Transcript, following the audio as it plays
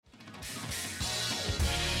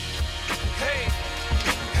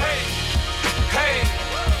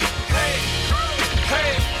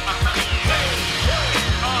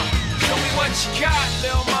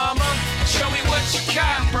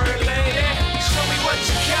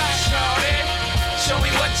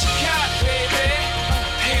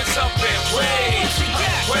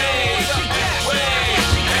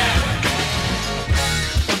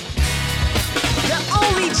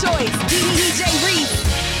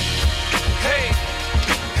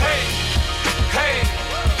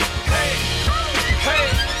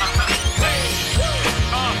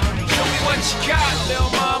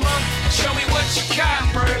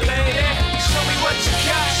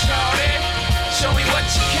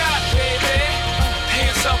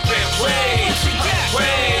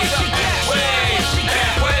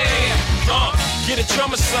the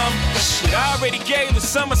drummer some. Shit, I already gave the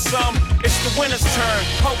summer some. It's the winter's turn.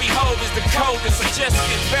 Hobie Hove is the coldest. I just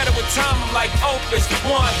get better with time. I'm like Opus.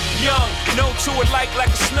 One, young, no to it like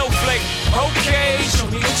a snowflake. Okay, show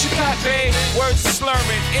me what you got, babe. Words are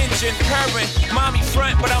slurring, engine purring. Mommy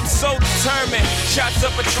front, but I'm so determined. Shots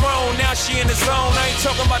up a drone, now she in the zone. I ain't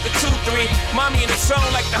talking about the 2-3. Mommy in the zone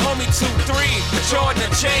like the homie 2-3. Jordan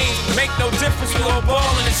and chains, make no difference. We all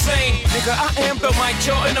ballin' the same. Nigga, I am the Mike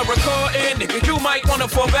Jordan of recording. Nigga, you might wanna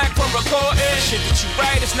fall back from recording. Shit that you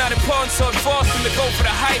write is not important, so it forced him to go for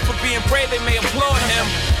the hype. For being brave, they may applaud him.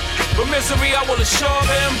 But misery, I will assure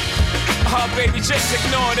them. Oh, baby, just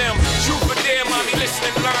ignore them. Truth or dare, mommy, listen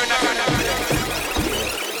and learn.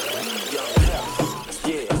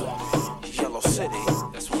 Yeah, Yellow City,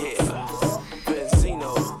 yeah,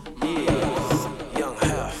 Benzino, yeah, Young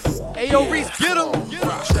Hef. Hey, yo, Reese, get him.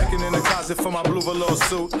 Checking in the closet for my blue velour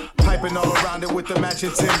suit. Piping all around it with the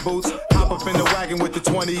matching tin boots. Hop up in the wagon with the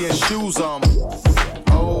 20-inch shoes on.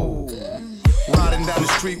 Oh. Riding down the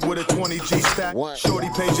street with a 20G stack. What? Shorty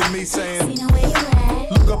paging me saying,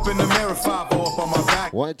 look up in the mirror, 5-0 up on my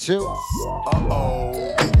back. 1, 2.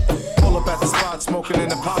 Uh-oh. Pull up at the spot, smoking in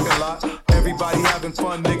the parking lot. Everybody having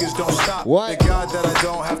fun, niggas don't stop. What? Thank God that I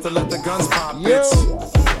don't have to let the guns pop. Yo.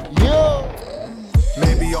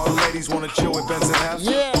 Maybe all the ladies wanna chill with Benz and F.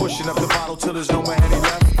 Yeah. Pushing up the bottle till there's no more Henny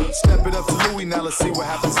left. Step it up to Louis, now let's see what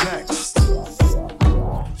happens next.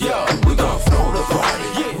 Yo, we gon' throw the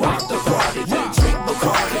party, rock the party, then drink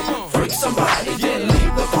Bacardi, freak somebody, then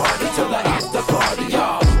leave the party till the after party,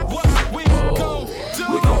 y'all. We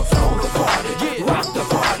gon' throw the party, rock the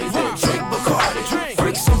party, then drink Bacardi,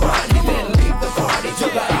 freak somebody, then leave the party till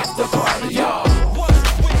the after party, y'all.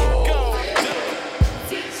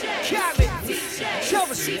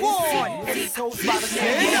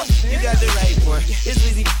 You got the right one. It's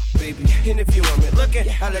easy, baby. And if you want me looking,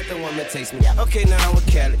 I let the woman taste me. Okay, now I'm with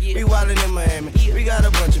Cali. We wildin' in Miami. We got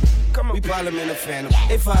a bunch of. We ballin' in the Phantom.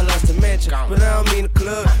 They follow us to mansion, but I don't mean the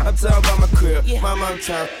club. I'm talking about my crib. My mom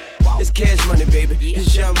time. It's cash money, baby.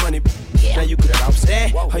 It's young money. Now you could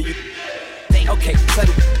understand how you. Okay, son,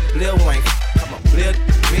 Lil Wayne. Come on, Lil,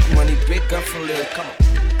 big money, big gun for Lil. Come on.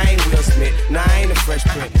 I ain't Will Smith, nah, I ain't a Fresh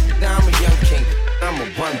Prince. Now I'm a young king, I'm a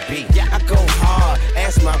 1B. I go hard,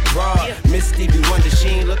 ask my broad. Miss Stevie Wonder, she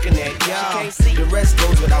ain't looking at y'all. The rest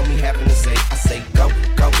goes without me having to say. I say go,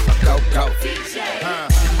 go, go, go.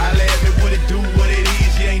 I laugh at what it do, what it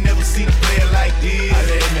is. You ain't never seen a player like this. I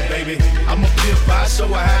let me, baby. I'm a pimp, I show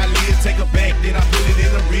her how I live. Take her back, then I put it in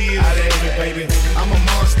the real. I let me, baby. I'm a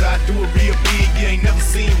monster, I do it real big. You ain't never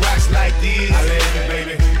seen rocks like this. I let me,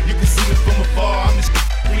 baby. You can see me from afar. I'm just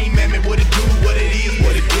scream at me what it do, what it is.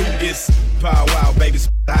 What it do is Pow Wow, baby.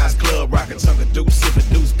 Highest club, rockin' chunk of deuce,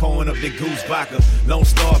 sippin' deuce, pouring up the goose vodka. Lone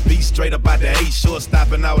Star beat straight up out the A, short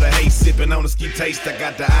stopping all the hay, sipping on the ski taste. I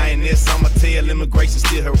got the INS on my tail, immigration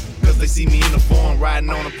still her, cause they see me in the form, riding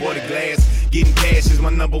on a ported glass. Getting cash is my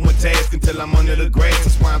number one task until I'm under the grass.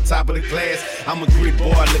 That's why I'm top of the class. I'm a grit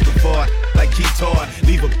boy, looking for it like Keith Todd.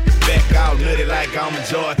 Leave a back out, nutty like Almond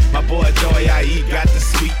Joy. My boy Joy, he got the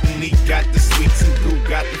sweet and he got the sweets and Goo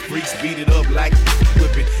got the freaks. Beat it up like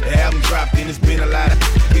whipping. The album dropped and it's been a lot of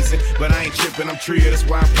kissing, but I ain't tripping, I'm trio. That's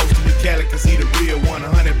why I'm posted with Cali, cause he the real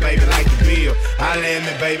 100, baby, like the bill. Holla at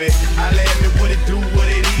me, baby. Holla at me, what it do,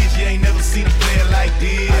 what it is. You ain't never seen a player like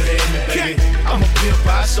this. Holla at me, baby. I'm a pimp,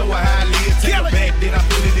 I show her how I live. Take her back, then I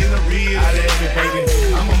put it in the real. Holla at me, baby.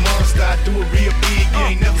 I'm a monster, I do it real big. You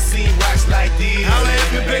ain't never seen rocks like this. Holla at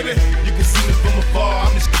me, baby. You can see me from afar.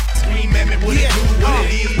 I'm just scream at me, what it do, what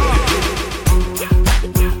it is. What it do.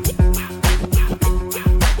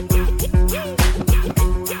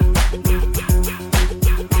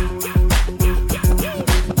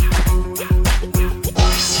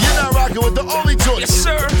 With the only choice, yes,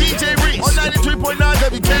 sir. DJ Reese on 93.9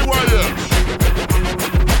 WK Warrior.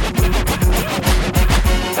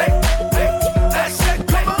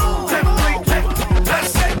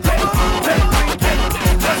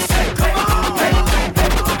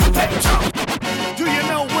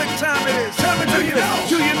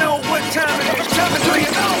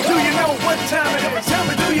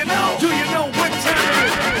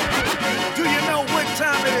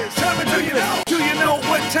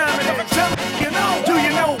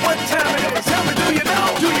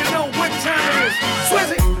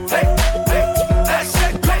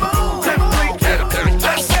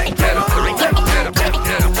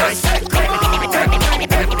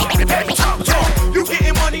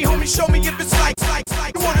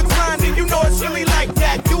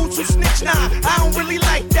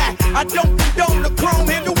 condone the chrome,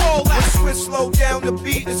 handle all that. Switch, slow down the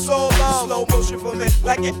beat, it's all love. Slow motion for me,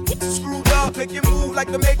 like it screwed up. Make it move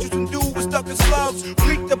like the Matrix and do was stuck in slugs.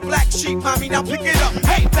 Bleak the black sheep, mommy, now pick it up.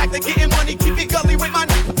 Hey, back to getting money, keep it gully with my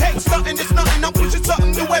new take. Something is nothing, I'm pushing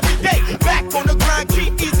something new every day. Back on the grind,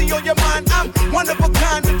 keep easy on your mind. I'm one of a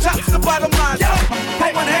kind, the top's the bottom line. Yo,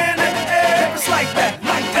 put one hand in the air, it's like that,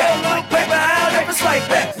 like that. Little paper out, if it's like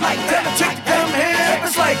that, like that. The chick to come here, if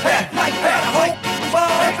it's like that, like that. Hope,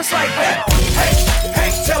 fall, if it's like that. Hey,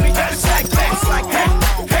 hey, tell me if it's like that, it's like that.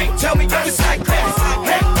 Hey, tell me if it's like that, it's like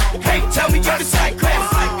that. Hey, tell me if it's like that,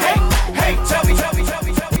 it's like that. Hey, tell me, tell me, tell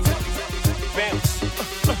me, tell me, tell me. Bounce,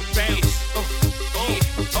 bounce,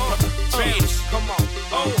 bounce, come on,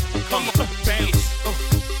 come on, bounce.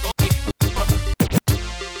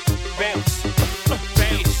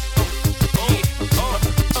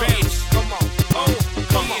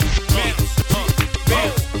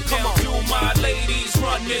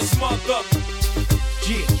 This month up,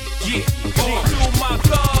 yeah, yeah. All through my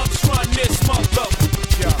thugs run this month up,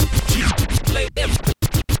 yeah.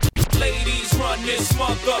 Ladies run this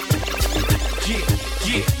month up, yeah,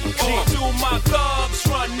 yeah. All through my thugs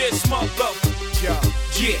run this month up, yeah,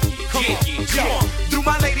 yeah. Come on. Do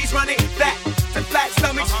my ladies run it back to flat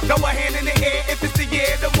stomachs? Throw a hand in the air if it's the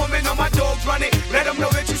year. The woman on my dogs run it. Let them know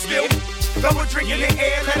that you still. Throw a drink in the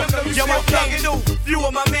air, let them know you still thuggin'. Few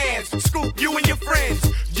of my mans, Scoop, you and your friends.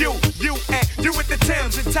 You, and you with the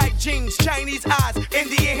Timbs and tight jeans, Chinese eyes,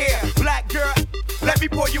 Indian hair, black girl. Let me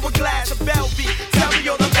pour you a glass of Belvy. Tell me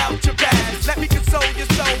all about your past. Let me console your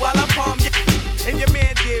soul while I palm you. And your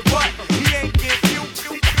man did what? He ain't give you.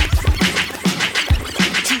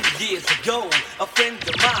 2 years ago, a friend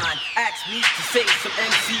of mine asked me to say some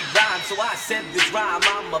MC rhyme, so I said this rhyme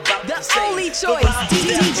I'm about to say. The only choice,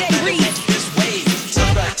 DJ Reed. This way, so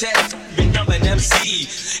the test, become an MC,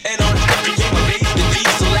 and on it became a baby.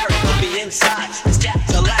 So Larry put me inside, it's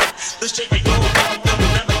chapter life. The shit that goes on, we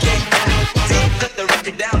never came back. They cut the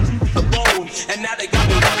record down to the bone, and now they got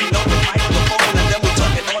me rapping on the microphone, and then we're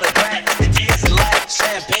talking autograph, the tears and life,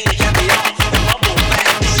 champagne, caviar, and bubble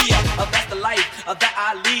back. See, that's the life that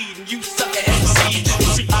I lead, and you suck at MC.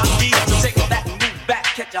 See, I need to take it back and move back,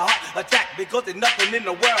 catch a heart attack, because there's nothing in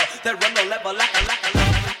the world that run the level like a.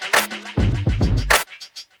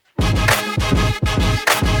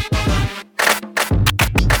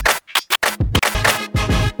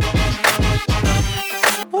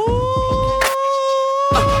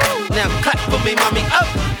 Now clap for me, mommy, up.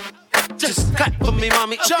 Just clap for me,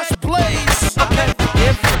 mommy, up. Just blaze. Okay,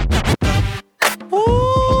 yeah.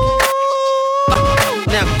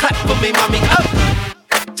 Now clap for me, mommy, up.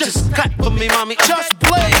 Just clap for me, mommy, Just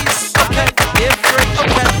blaze. okay, yeah, free,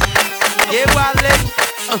 okay. Yeah, Wale.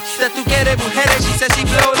 That tú quieres mujeres, she said she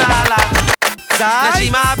blow la la. Now she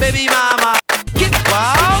my baby mama. Get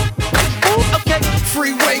wild. Ooh, okay.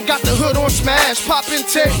 Freeway got the hood on smash, pop and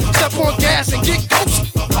take, step on gas and get ghost.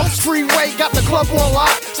 Freeway got the club on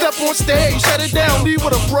lock, step on stage, shut it down, leave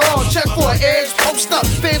with a brawl, check for an edge, post up,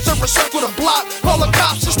 fans over circle the block, call the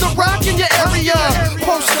cops, it's the rock in your area,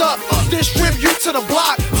 post up, distribute to the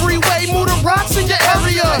block, freeway, move the rocks in your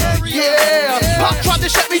area, yeah, Pop tried to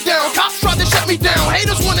shut me down, cops tried to shut me down,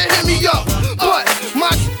 haters wanna hit me up, but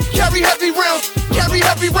my carry heavy rounds,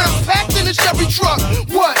 packed in a Chevy truck,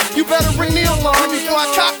 what, you better ring the alarm before I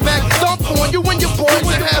cock back, dump on you and your boys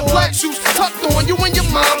and have black shoes tucked on you and your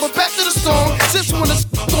mom, but back to the song, sis wanna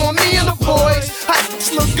on me and the boys, I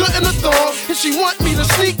look good in the thong, and she want me to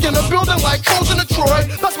sneak in a building like Trojan to Troy,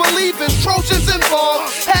 let's believe it's Trojans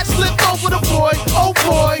involved, hat slipped over the boy, oh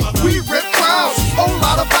boy, we rip crowds, whole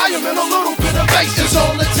lot of volume and a little bit of bass, is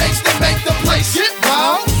all it takes to make the place get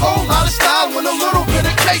wild, whole lot of style and a little bit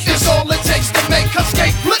of cake, is all it takes to make us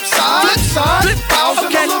skate, flip side, flip fouls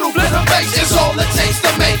and a little bit of bass, is all it takes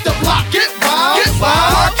to make the block get wild,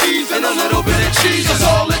 car keys and a little bit of cheese, is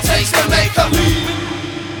all it takes to make a leave.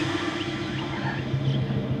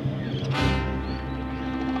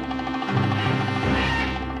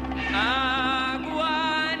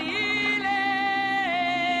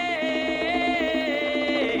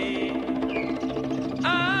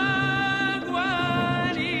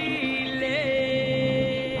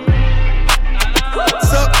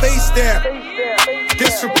 There.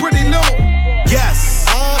 This for pretty new. Yes.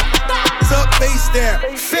 Up bass there.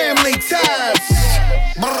 Family ties.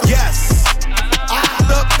 Yes.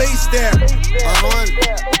 Up bass there.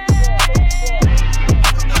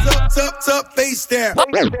 Up bass there.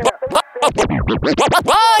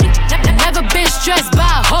 Never been stressed by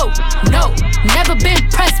a hoe. No. Never been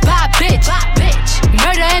pressed by a bitch.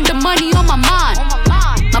 Murder and the money on my mind.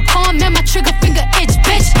 My palm and my trigger finger itch,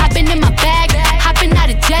 bitch. I've been in my bag, hopping out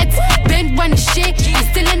of jets, been running shit, and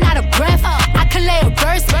still out of breath.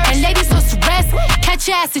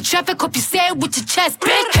 lost in traffic, hope you say it with your chest,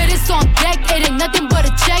 bitch. Hit this on deck, it ain't nothing but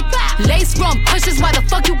a check. Lace from pushes, why the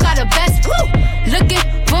fuck you got a vest? Woo! Looking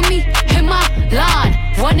for me, hit my line.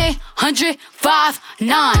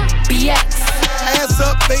 1-800-59-BX. Ass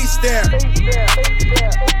up, face down.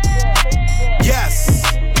 Yes.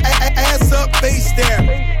 Ass up, face down.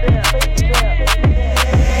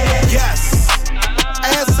 Yes.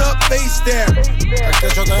 Ass up, face down. El que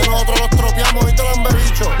chotea nosotros los tropeamos y te lo han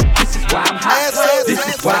bebicho. This is why I'm hot. This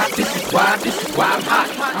is why I'm hot.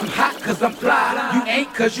 I'm hot cause I'm fly. You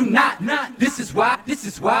ain't cause you not. This is why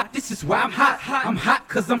I'm hot. I'm hot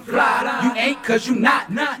cause I'm fly. You ain't cause you not.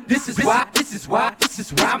 This is why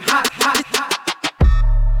I'm hot.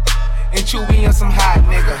 And Chewy on some hot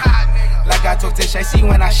nigga. Like I told Tish, I see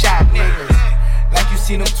when I shot niggas. Like you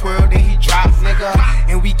seen him twirl, then he drop, nigga.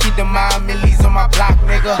 And we keep the mind millies on my block,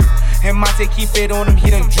 nigga. And Monte keep it on him, he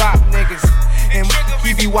done drop niggas. And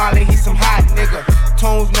he be wildin', he some hot nigga.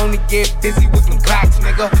 Tones known to get busy with them Glocks,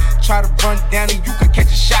 nigga. Try to run down and you could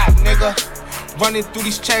catch a shot, nigga. Running through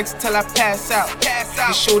these checks till I pass out.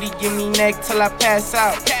 The shorty give me neck till I pass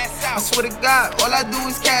out. I swear to God, all I do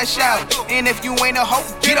is cash out. And if you ain't a hoe,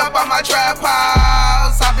 get up on my trap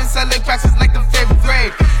house. I've been selling cracks since like the 5th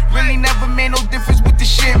grade. Really never made no difference with the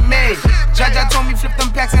shit made. Jaja told me flip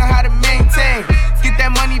them packs and how to maintain. Get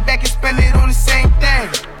that money back and spend it on the same thing.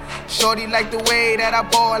 Shorty like the way that I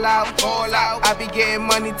ball out. I be getting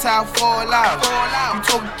money till I fall out. You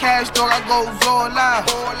talking cash, dog, I go all out.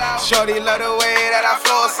 Shorty love the way that I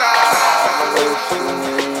floss out.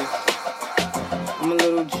 I'm a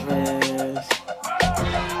little dressed.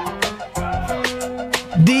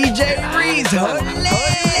 DJ Reese,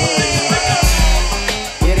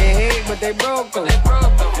 yeah, they hate, but they broke em.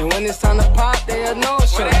 And when it's time to pop, they a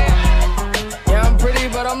no-show. Yeah, I'm pretty,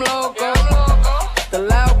 but I'm loco. The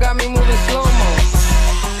loud got me moving slow-mo.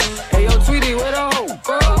 Hey, yo, Tweety, where the hoe,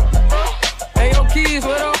 bro? Hey, yo, Keys,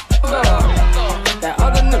 where the hoe, bro? That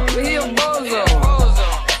other nigga, he a bozo.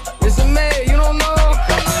 It's a man, you don't know.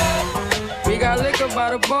 We got liquor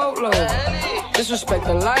by the boatload. Disrespect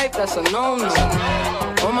the life, that's a no-no.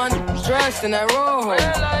 All my niggas dressed in that rojo.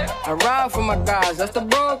 I ride for my guys, that's the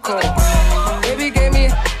bro code. Baby gave me,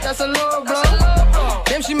 that's a low blow.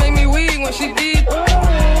 Damn, she make me weak when she deep.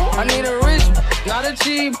 I need a rich, not a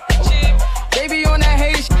cheap. Baby on that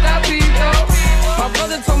hate shit, I peep though. My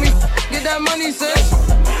brother told me, get that money, sis.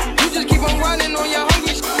 You just keep on running on your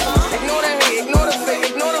hungry shit. Ignore the hate, ignore the fake,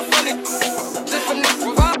 ignore the funny. Just for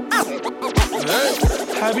niggas vibe.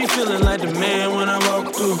 I be feeling like the man when I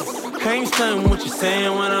walk through. Can't stand what you're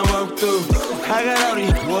saying when I walk through. I got all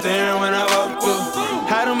these staring when I walk through.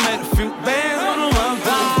 How to make a few bands on the walk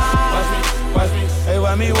through. Watch me, hey,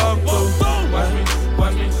 why me walk through? Watch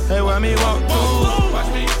me, hey, why me walk through? Watch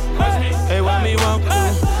me, hey, why me walk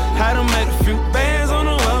through? How to make a few bands on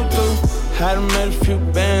the walk through. How to make a few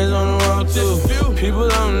bands on the walk through. People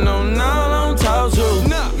don't know, now I don't talk to.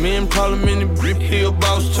 Me and Parliament and Brick, he a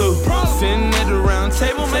boss too. Sitting at the round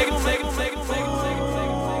table, make it.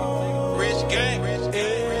 Rich gang.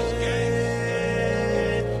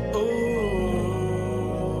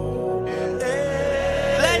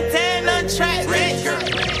 Plantain on track, rich girl.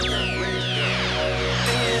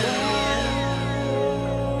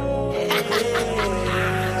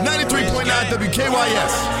 93.9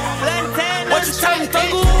 WKYS. What you talking,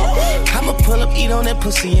 Tungle? I'ma pull up, eat on that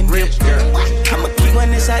pussy and dip. I'ma keep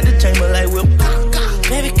one inside the chamber like whip.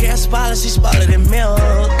 Baby girl spoiler, she spoiler than milk.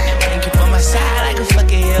 And keep on my side like a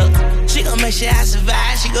fucking hill. She gon' make sure I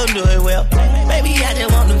survive, she gon' do it well. Baby, I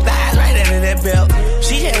just want them thighs right under that belt.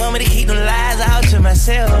 She just want me to keep them lies out to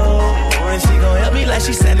myself. And she gon' help me like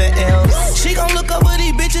she 7 L's. She gon' look over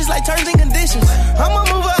these bitches like terms and conditions. I'ma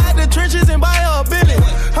move her out the trenches and buy her a Bentley.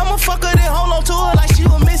 I'ma fuck her then hold on to her like she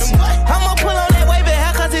was missing. I'ma pull on that wave and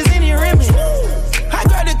hair cause it's any rimmy. I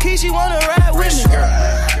grabbed the key, she wanna ride with me.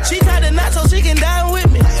 She tied the knot so she can dine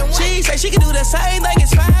with me. She say she can do the same thing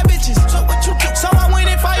as 5 bitches. So I went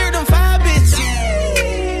and fired them 5 bitches.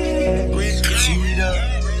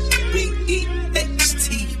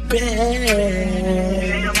 B-E-X-T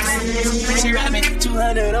bags. She ride me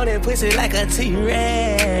 200 on that pussy like a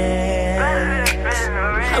T-Rex.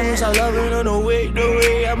 I was all over, no way,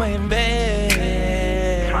 I'ma invest.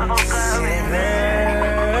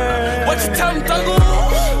 What you tell me, Thuggle?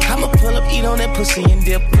 I'ma pull up, eat on that pussy and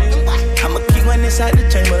dip. I'ma keep one inside the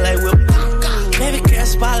chamber like whip. Baby girl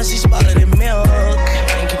spoiler, she spoiler than milk.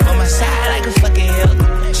 And keep on my side like a fucking hill.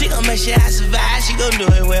 She gon' make sure I survive, she gon' do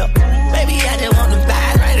it well. Baby, I just want them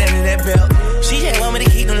thighs right under that belt. She just want me to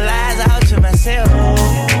keep them lies out to myself.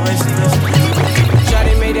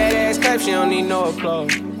 Shawty made that ass clap, she don't need no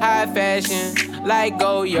applause. High fashion, like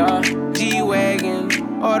Goya, G-Wagon.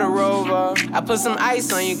 or the Rover. I put some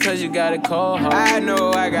ice on you cause you got a cold heart. I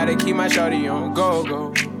know I gotta keep my shorty on go,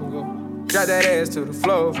 go, go. Drop that ass to the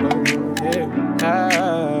floor, floor, yeah.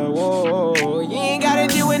 Ah, whoa, you ain't gotta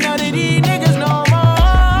deal with none of these niggas no more.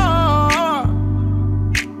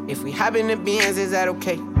 If we hop in the Benz, is that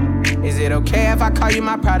okay? Is it okay if I call you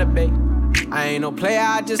my pride, babe? I ain't no player,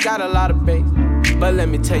 I just got a lot of bass. But let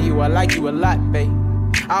me tell you, I like you a lot, babe.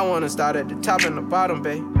 I wanna start at the top and the bottom,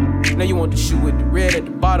 babe. Now you want the shoe with the red at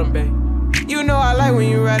the bottom, babe. You know I like when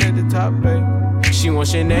you right at the top, babe. She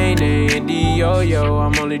wants Shanae and D-Yo-Yo.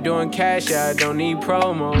 I'm only doing cash, I don't need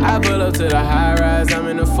promo. I pull up to the high rise, I'm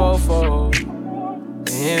in the 4-4.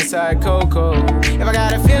 Inside Coco. If I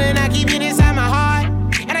got a feeling, I keep it inside my heart.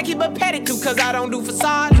 And I keep a pedicure cause I don't do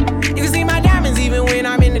facades. You can see my diamonds even when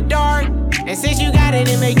I'm in the dark. And since you got it,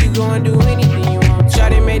 it make you go and do anything you want.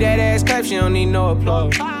 Shawty made that ass clap, she don't need no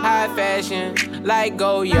applause. High fashion, like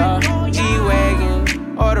Goya,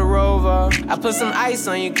 G-Wagon, or the Rover. I put some ice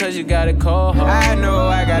on you cause you got a cold heart. I know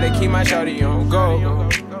I gotta keep my shawty on go, go.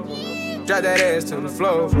 Drop that ass to the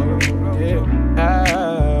floor, floor, yeah.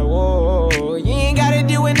 Ah, whoa, you ain't gotta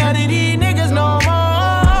deal with none of these niggas no more.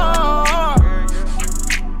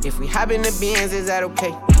 If we hop in the Benz, is that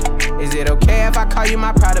okay? Is it okay if I call you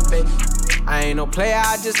my pride, babe? I ain't no player,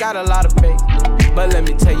 I just got a lot of bass. But let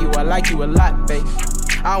me tell you, I like you a lot, babe.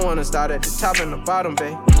 I wanna start at the top and the bottom,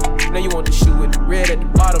 babe. Now you want the shoe with the red at the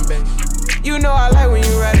bottom, babe. You know I like when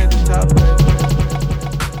you right at the top, babe.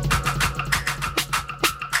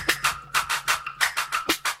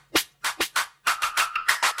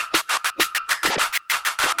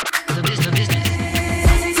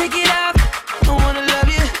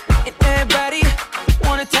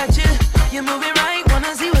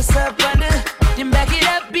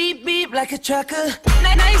 Like a trucker,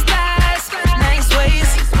 nice thighs, nice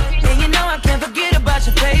waist. And you know I can't forget about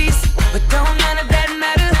your face. But don't none of that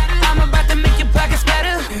matter. I'm about to make your pockets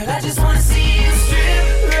better. Girl, I just wanna see you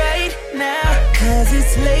strip right now, cause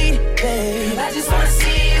it's late, babe. I just wanna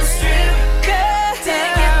see you strip, girl.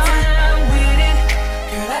 Take your time with it.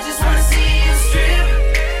 Girl, I just wanna see you strip.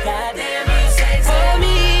 Goddamn, you sexy. For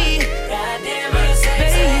me. Goddamn, you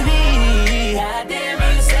sexy. Baby. Goddamn,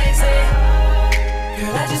 you sexy.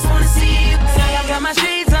 Girl, I just wanna see. Got my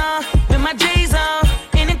shades on, with my J's on.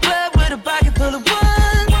 In the club with a pocket full of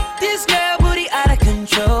one. This girl booty out of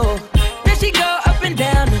control. Then she go up and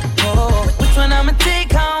down the pole. Which one I'ma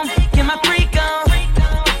take home? Get my freak on.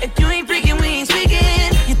 If you ain't freaking, we ain't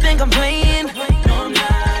speaking. You think I'm playing? No, I'm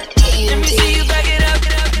not. Let me see you back it up.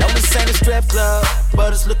 No, this ain't a strip club,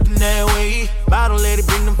 but it's looking that way. Bottle lady,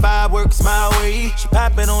 bring them fireworks my way. She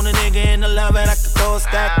poppin' on a nigga and I love it. I could throw a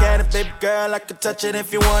stack at it, baby girl. I could touch it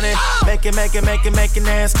if you want it. Make it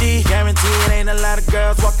nasty. Guarantee it ain't a lot of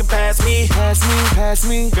girls walking past me. Pass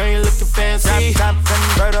me. Girl, you looking fancy. Top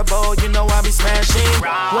convertible, you know I be smashing.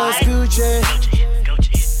 What's Gucci?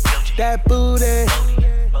 That booty.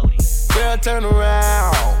 Girl, turn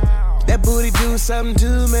around. That booty do something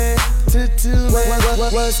to me.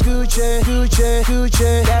 What's Gucci?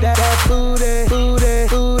 That booty.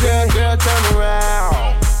 Girl, turn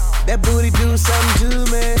around. That booty do something to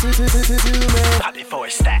me. Pop it for a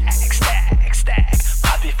stack.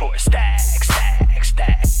 Pop it for a stack.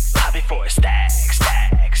 Pop it for a stack.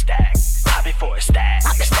 Pop it for a stack.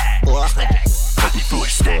 Pop it for a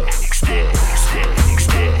stack.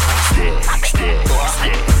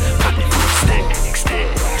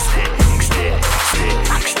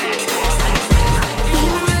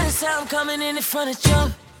 I'm coming in front of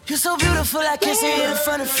jump. You're so beautiful, I can't see it in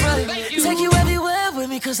front. Take you everywhere with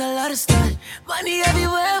me, cause I love to stunt. Money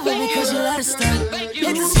everywhere with me, cause you love to stunt.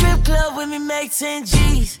 Hit the strip club with me, make 10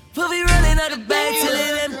 G's. We'll be running out the bag till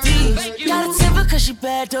it empties. Got a temper cause she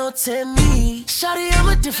bad, don't tempt me. Shawty, I'm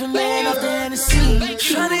a different man off the Hennessy.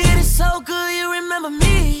 Tryna hit it so good, you remember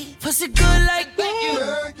me. Pussy good like you.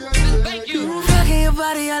 Rocking your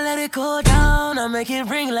body, I let it go down. I make it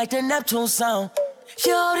ring like the Neptune sound.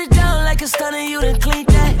 You hold it down like a stunner, you done clean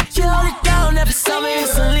that. You hold it down every summer,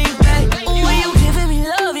 it's a lean back. When you giving me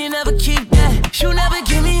love, you never keep that. You never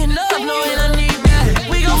give me enough, knowing I need that.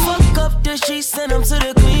 We gon' fuck up the sheets, send them to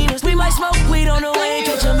the cleaners. We might smoke weed on the way and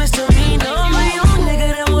catch a misdemeanor. I'm a young nigga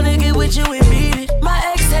that wanna get with you and beat it. My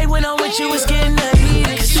ex hate when I'm with you, it's getting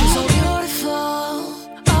heated. Cause you're so beautiful,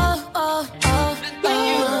 oh.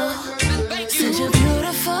 Said you're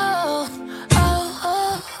beautiful,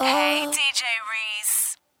 oh. Hey, DJ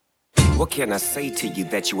Reese. What can I say to you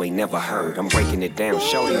that you ain't never heard? I'm breaking it down,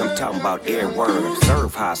 shorty, I'm talking about every word.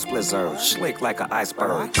 Observe how I splizzard, slick like an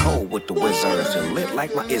iceberg. Cold with the wizards, and lit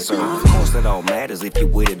like my izzard. Of course it all matters if you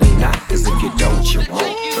with it or not. Cause if you don't, you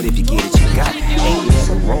won't. But if you get it, you got it. Ain't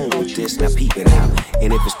nothing wrong with this, now peep it out.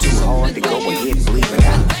 And if it's too hard, then go ahead and bleep it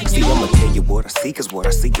out. See, I'ma tell you what I see, cause what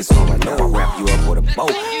I see is all I know. I wrap you up with a bow,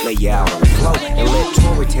 lay you out on the floor, and let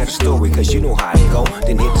Tori tell the story, cause you know how it go.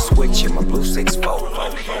 Then hit the switch in my blue 6-4.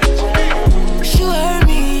 You heard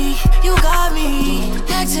me, you got me,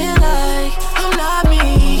 acting like I'm not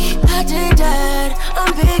me. I did that,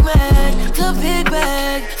 I'm big mad, the big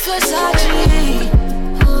bag, Versace.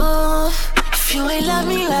 If you ain't love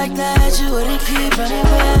me like that, you wouldn't keep running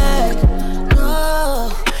back. No,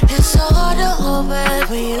 it's so hard to hold back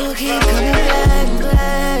when you keep coming back.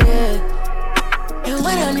 And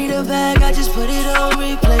when I need a bag, I just put it on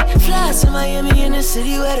replay. Fly to Miami in the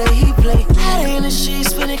city where the heat play. Had her in the street,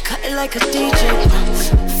 spinning, cutting like a DJ.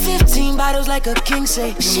 15 bottles like a king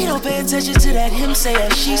say. She don't pay attention to that him say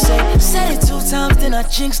and she say. Said it 2 times, then I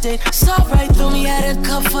jinxed it. Saw right through me, had a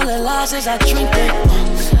cup full of lies as I drink it.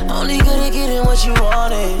 Only good at getting what you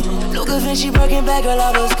wanted. No good when she breaking back, girl,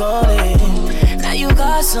 I was gone. Now you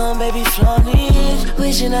got some, baby, flaunt it.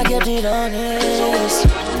 Wishing I kept it honest.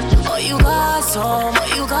 Oh, you got some, oh,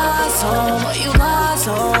 you got some, oh, you got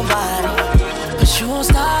somebody. But you won't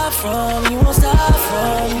stop from, you won't stop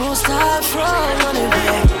from, you won't stop from running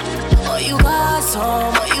back. Oh, you got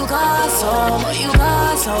some, oh, you got some, oh, you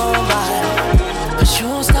got somebody. But you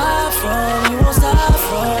won't stop from, you won't stop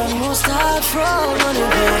from, you won't stop from running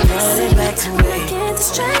back. Running back to me.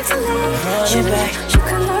 Running back. You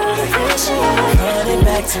can learn to appreciate. Running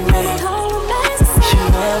back to me.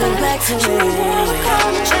 Running back to me.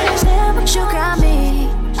 But you got me,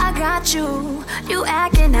 I got you. You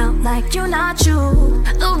acting out like you're not you.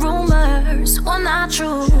 The rumors were not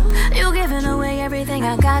true. You giving away everything,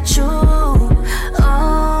 I got you.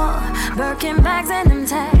 Oh, Birkin bags and them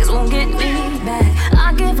tags won't get me back.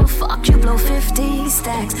 I give a fuck, you blow 50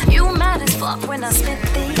 stacks. You mad as fuck when I spit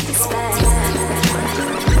these facts.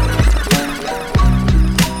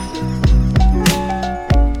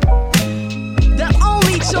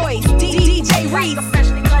 Choice, DJ Reese.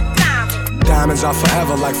 Diamonds are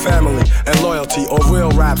forever like family and loyalty, or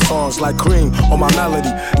real rap songs like cream or my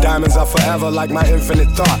melody. Diamonds are forever like my infinite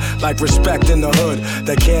thought, like respect in the hood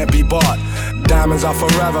that can't be bought. Diamonds are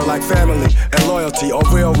forever like family and loyalty, or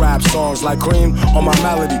real rap songs like cream or my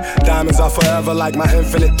melody. Diamonds are forever like my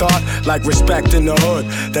infinite thought, like respect in the hood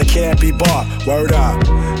that can't be bought. Word up,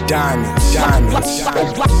 diamonds, diamonds,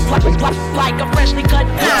 like a freshly cut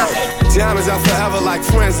diamond. Diamonds are forever like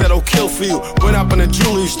friends that'll kill for you. Went up in a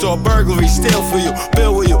jewelry store, burglary, steal for you,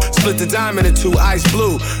 bill with you, split the diamond in 2, ice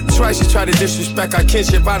blue. Twice you try to disrespect our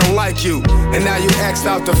kinship, I don't like you. And now you axed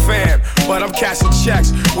out the fam, but I'm cashing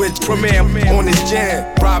checks with Premier on this jam.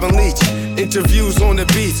 Robin Leach, interviews on the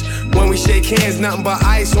beach. When we shake hands, nothing but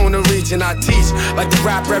ice on the reach. And I teach like the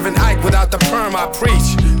rap Reverend Ike, without the perm I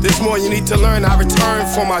preach. There's more you need to learn, I return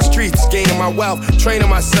for my streets, gaining my wealth, training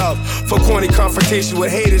myself for corny confrontation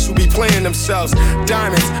with haters who be playing themselves.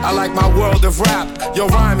 Diamonds, I like my world of rap. Yo,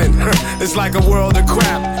 rhyming, it's like a world of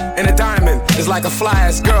crap. And a diamond is like a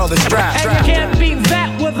fly-ass girl that's strapped. And you can't beat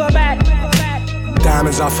that with a bat.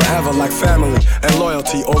 Diamonds are forever like family and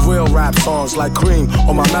loyalty, or real rap songs like cream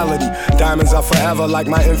or my melody. Diamonds are forever like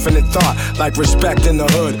my infinite thought, like respect in the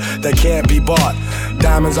hood that can't be bought.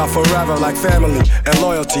 Diamonds are forever like family and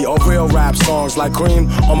loyalty, or real rap songs like cream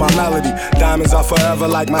or my melody. Diamonds are forever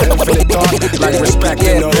like my infinite thought, like respect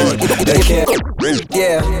in the hood that can't.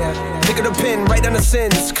 Yeah. Pick up the pen, write down the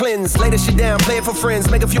sins, cleanse, lay the shit down, play it for friends,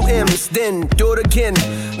 make a few M's, then do it again.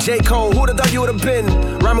 J. Cole, who'da thought you would've been?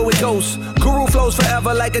 Rhyming with ghosts, guru flows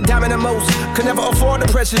forever like a diamond and most. Could never afford the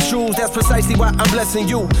precious jewels, that's precisely why I'm blessing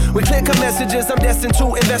you. With clear-cut messages, I'm destined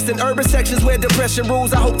to invest in urban sections where depression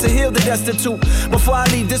rules. I hope to heal the destitute before I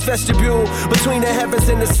leave this vestibule. Between the heavens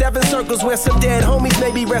and the 7 circles where some dead homies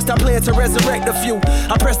maybe rest, I plan to resurrect a few.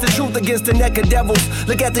 I press the truth against the neck of devils.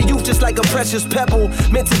 Look at the youth just like a precious pebble,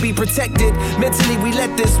 meant to be protected. Mentally we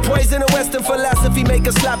let this poison of Western philosophy make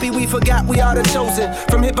us sloppy. We forgot we are the chosen.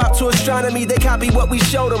 From hip-hop to astronomy, they copy what we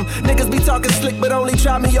showed them. Niggas be talking slick but only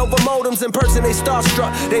try me over modems. In person they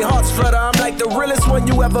starstruck, they hearts flutter. I'm like the realest one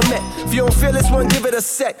you ever met. If you don't feel this one, give it a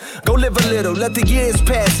sec. Go live a little, let the years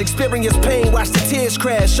pass. Experience pain, watch the tears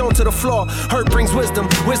crash onto the floor. Hurt brings wisdom,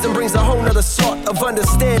 wisdom brings a whole nother sort of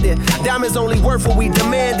understanding. Diamonds only worth what we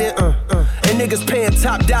demanded. And niggas paying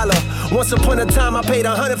top dollar. Once upon a time I paid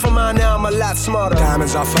 100 for mine, now I'm a lot smarter.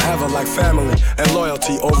 Diamonds are forever like family and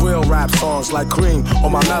loyalty, or real rap songs like cream or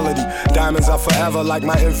my melody. Diamonds are forever like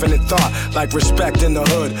my infinite thought, like respect in the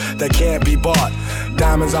hood that can't be bought.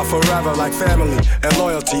 Diamonds are forever like family and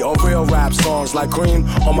loyalty, or real rap songs like cream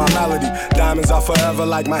or my melody. Diamonds are forever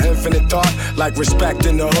like my infinite thought, like respect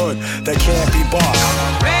in the hood that can't be bought.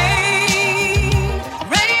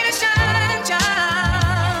 Ready to shine,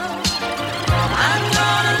 shine.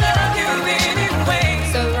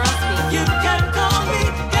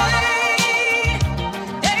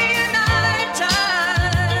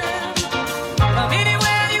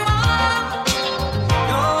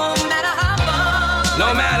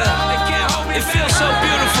 No matter, it feels so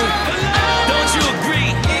beautiful. Don't you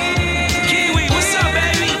agree? Kiwi, what's up,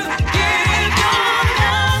 baby?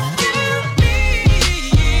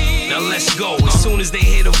 Now let's go. As soon as they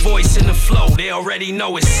hear the voice in the flow, they already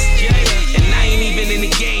know it's Jada. And I ain't even in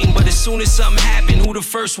the game, but as soon as something happen, who the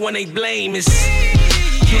first one they blame is?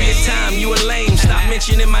 Give your time, you a lame. Stop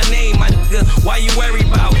mentioning my name, my nigga. Why you worry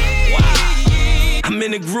about? Why? I'm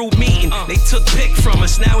in a group meeting. They took pic from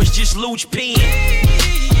us, now it's just Luch peeing.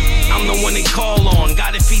 I'm the one they call on.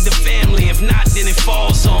 Gotta feed the family, if not, then it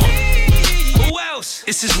falls on. Who else?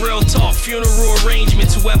 This is real talk, funeral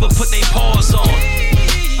arrangements, whoever put their paws on.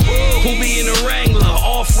 Who be in the Wrangler,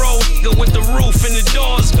 off-road, with the roof and the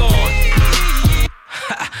doors gone.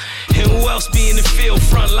 And who else be in the field,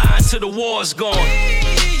 front line till the war's gone.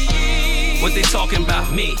 What they talking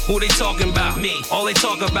about? Me. Who they talking about? Me. All they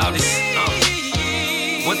talk about is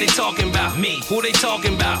what they talking about? Me. Who they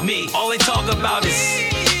talking about? Me. All they talk about is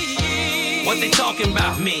what they talking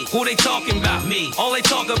about? Me. Who they talking about? Me. All they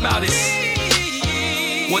talk about is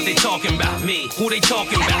what they talking about? Me. Who they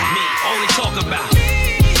talking about? Me. All they talk about.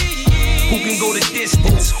 Who can go the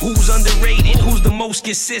distance? Who's underrated? Who's the most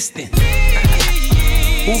consistent?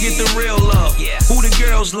 Who get the real love? Yeah. Who the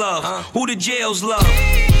girls love? Who the jails love?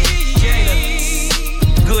 Jada.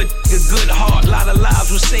 Good heart, lot of lives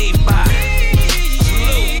were saved by.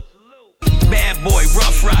 Salute. Bad boy,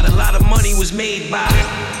 rough ride, a lot of money was made by.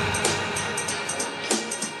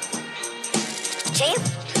 Chief?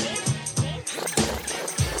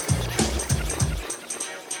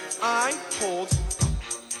 I pulled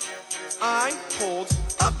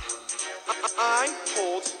up.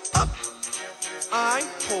 I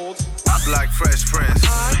pulled up like Fresh Prince.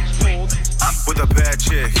 I pulled up with a bad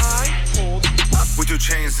chick. I pulled up with your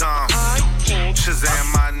chains on. I pulled Shazam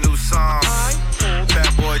my new song. I pulled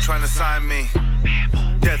Bad boy trying to sign me.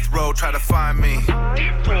 Death row try to find me.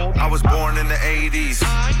 I was born in the 80s.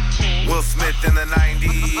 Will Smith in the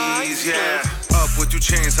 90s. Yeah. Up with your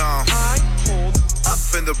chains on. I pulled up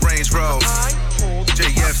in the Range Road.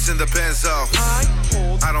 JF's in the Benzo.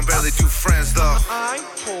 I don't barely do friends though. I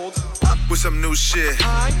pulled up with some new shit.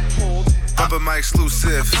 I pulled Bumping my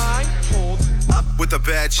exclusive. I pulled up with a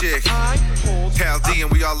bad chick. I pulled Cal D and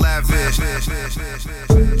we all lavish.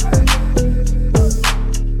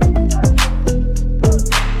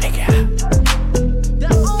 The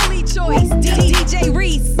only choice, DJ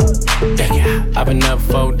Reese. I've been up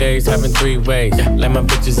 4 days, having 3 ways. Let my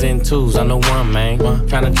bitches in twos, I know one, man.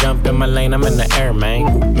 Tryna jump in my lane, I'm in the air,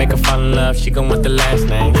 man. Make her fall in love, she gon' want the last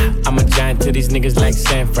name. I'm a giant to these niggas like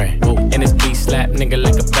San Fran. And this beat slap nigga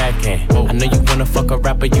like a backhand. I know you wanna fuck a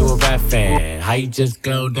rapper, you a rap fan. How you just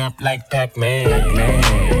glowed up like Pac-Man?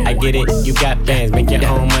 Man, I get it, you got bands. Make your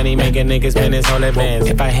own money, make a nigga spend his whole advance.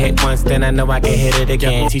 If I hit once, then I know I can hit it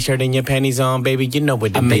again. T-shirt and your panties on, baby, you know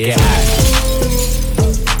what it is. I make it hot.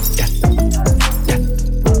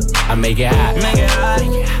 I make it hot. Make it hot.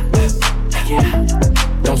 Make it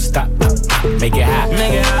hot. Don't stop. Make it hot.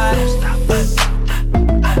 Make it hot.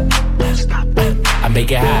 Don't stop. I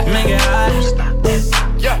make it hot. Make it hot.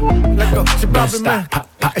 Yeah, let's go. Don't stop.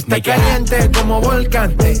 Está caliente como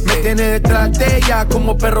volcán. Me tiene detrás de ella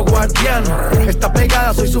como perro guardián. Está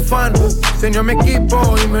pegada, soy su fan. Se unió a mi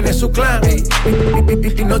equipo y me une a su clan.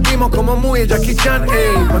 Y nos dimos como muy Jackie Chan.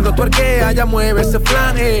 Cuando tu arquea ya mueve ese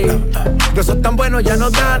flan. De esos tan buenos ya no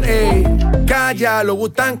dan. Calla, lo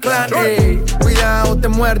Wu-Tang Clan. Cuidado, te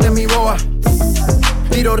muerde mi boa.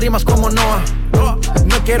 Tiro rimas como Noah.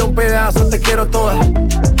 No quiero un pedazo, te quiero toda.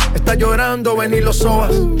 Está llorando, ven y lo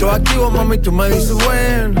sobas. Yo activo, mami, tú me dices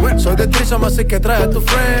buen. Soy de Trisoma, así que trae a tu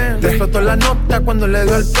friend. Te explotó la nota cuando le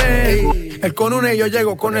dio el pen. Él con una y yo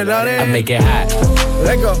llego con el arena. I make it hot.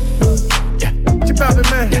 Let's go. Yeah. Chip out,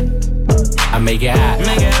 man. Yeah. I make it hot.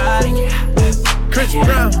 Make it hot. Chris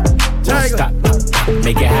Brown. Don't stop.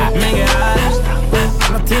 Make it hot. Make it hot.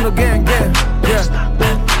 Latino gang, yeah.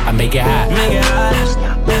 I make it hot. Make it hot.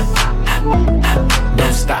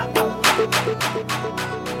 Don't stop.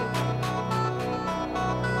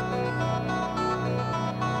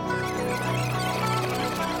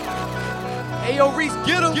 Hey, yo, Reese,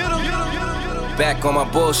 get him. Back on my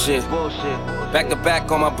bullshit. Back to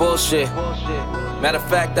back on my bullshit. Matter of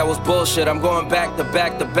fact, that was bullshit. I'm going back to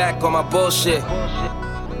back to back on my bullshit.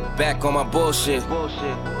 Back on my bullshit.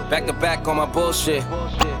 Back to back on my bullshit.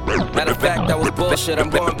 Matter of fact, that was bullshit. I'm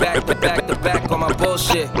going back to back to back on my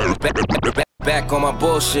bullshit. Back on my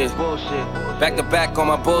bullshit. Back to back on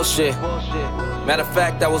my bullshit. Matter of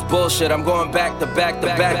fact, that was bullshit. I'm going back to back to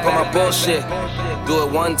back on my bullshit. Do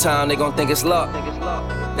it one time, they gon' think it's luck.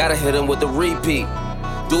 Gotta hit them with the repeat.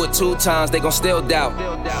 Do it 2 times, they gon' still doubt.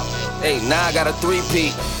 Hey, now I got a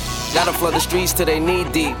 3-peat. Gotta flood the streets till they knee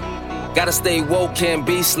deep. Gotta stay woke, can't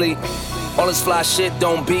be sleep. All this fly shit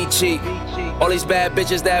don't be cheap. All these bad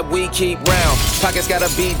bitches that we keep round. Pockets gotta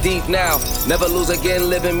be deep now. Never lose again,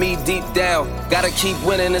 living me deep down. Gotta keep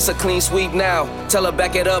winning, it's a clean sweep now. Tell her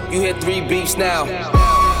back it up, you hit 3 beeps now.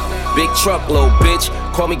 Big truck, little bitch.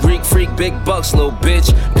 Call me Greek freak, big bucks, little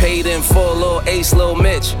bitch. Paid in full, little Ace, little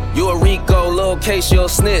Mitch. You a Rico, little case, you'll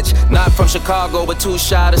snitch. Not from Chicago, but too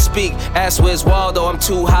shy to speak. Ask where's Waldo, I'm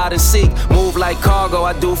too high to seek. Move like cargo,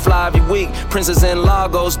 I do fly every week. Princess in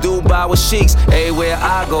Lagos, Dubai with sheiks. Everywhere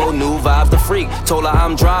I go, new vibes the freak. Told her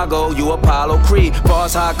I'm Drago, you Apollo Creed. Far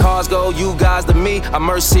as how cars go, you guys to me. I'm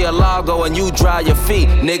Murcielago and you dry your feet,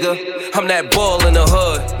 nigga. I'm that bull in the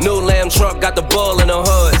hood. New lamb truck, got the bull in the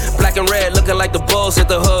hood. Black and red, looking like the Bulls hit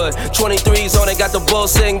the hood. 23s on it, got the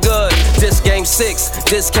Bulls sitting good. This game 6,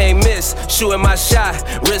 this can't miss. Shooting my shot,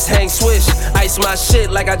 wrist hang swish. Ice my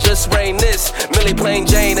shit like I just sprained this. Millie plain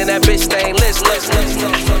Jane and that bitch stainless.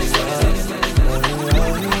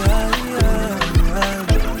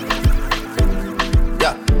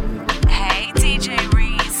 Yeah. Hey, DJ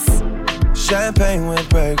Reese. Champagne with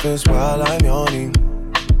breakfast while I'm yawning.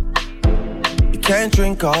 You can't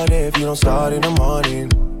drink all day if you don't start in the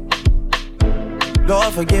morning.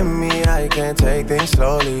 Lord forgive me, I can't take things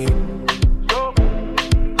slowly.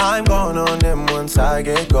 I'm going on them once I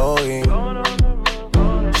get going.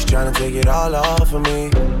 She's tryna take it all off of me,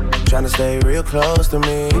 tryna stay real close to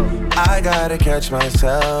me. I gotta catch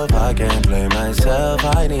myself, I can't blame myself.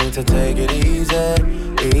 I need to take it easy,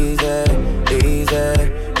 easy, easy,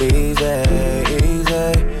 easy,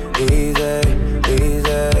 easy,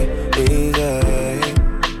 easy, easy.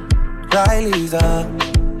 Riley's up.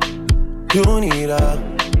 You need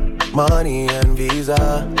money and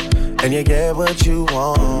visa, and you get what you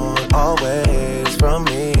want always from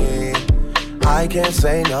me. I can't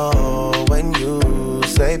say no when you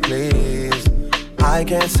say please. I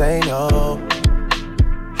can't say no.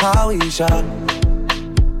 Howisha,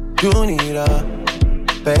 you need a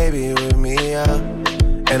baby with me, yeah.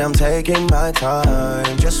 And I'm taking my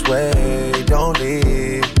time, just wait, don't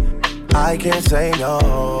leave. I can't say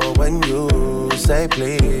no when you say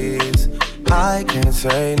please. I can't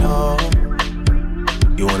say no.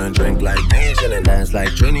 You wanna drink like Angel and dance like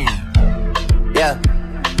Trini? Yeah.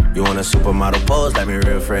 You want a supermodel pose like my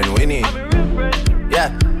real friend Winnie?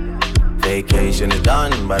 Yeah. Vacation is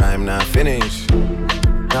done, but I'm not finished.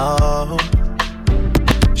 No.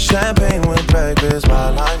 Champagne with breakfast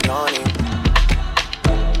while I'm yawning.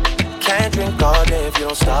 Can't drink all day if you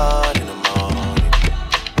don't start in the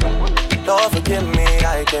morning. Lord forgive me,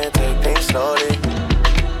 I can't take things slowly.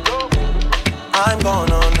 I'm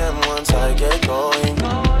going on them once I get going.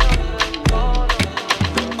 Oh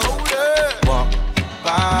yeah. Walk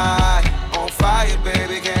by, on fire,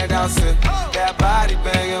 baby, can't douse it. That body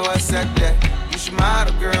banging, what's that? You should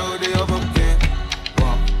model, girl, with the overkin.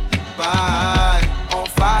 Walk by, on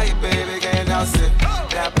fire, baby, can't douse it.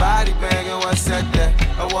 That body banging, what's that?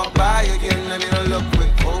 I walk by again, let me look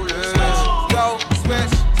quick. Oh yeah. Go,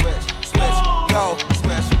 switch, switch, switch. Go,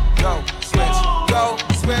 switch, go, switch, go,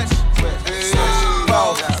 switch.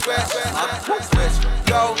 Go, switch,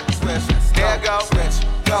 go, switch, there go, switch,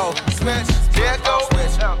 go, switch, there go,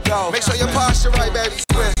 switch, go. Make sure your posture right, baby.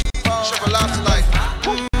 Switch, triple lobster like,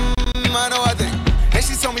 I know I think. And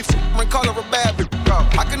she told me, and call her a bad bitch.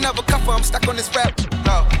 I can never cuff her, I'm stuck on this rap.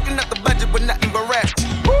 Looking at the budget, but nothing but rap.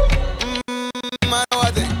 I know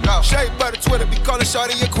I think. Shade butter Twitter, be calling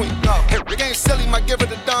shorty your queen. The game silly, might give her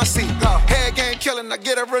the Don C. Head game killing, I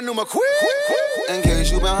get her a new McQueen. In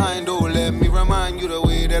case you behind, oh, let me remind you the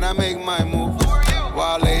way that I make my move.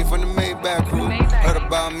 Wale from the Maybach crew. Heard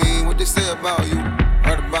about me, what they say about you.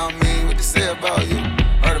 Heard about me, what they say about you.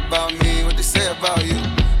 Heard about me, what they say about you.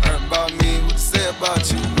 Heard about me, what they say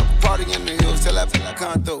about you. Party in the hills till I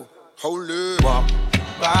come through. Hold it. Walk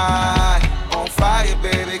by, on fire,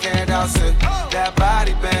 baby, can't douse it. That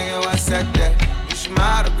body banging, what's that? You should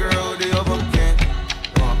model, girl, the overkin.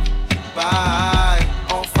 Walk by,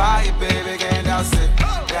 on fire, baby, can't douse it.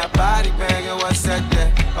 That body banging, what's that?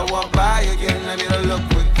 I walk by again, let me look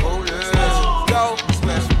quick. Hold it. Go,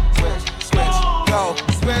 switch, switch, switch. Go,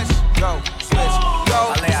 switch, go, switch,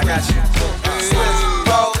 go. Ale, I got you. Switch,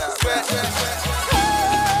 go, switch, switch.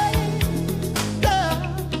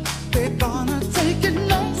 They're gonna take it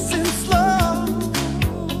nice and slow.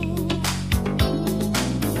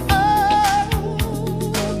 Oh,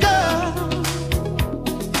 girl,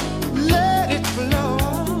 let it flow.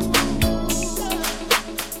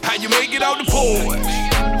 How you make it out the porch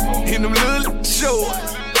in them little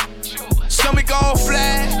shorts? Stomach all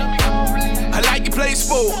flat. I like you play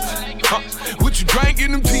sports. What you drink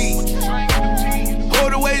in them teeth.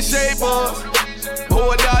 Hold away shapers.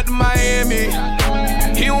 Pour it out to Miami.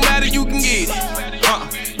 It don't matter, you can get it.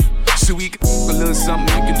 So we can a little something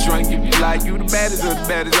you can drink if you like. You the baddest of the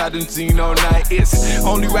baddest I done seen all night. It's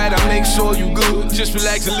only right I make sure you good. Just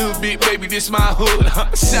relax a little bit, baby, this my hood.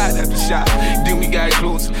 Shot after shot, then we got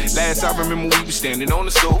close. Last I remember we was standing on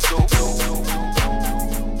the stove.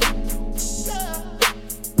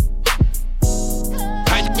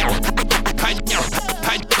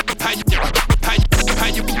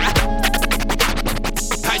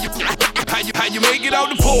 How you make it out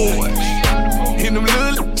the porch in them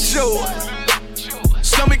little shorts,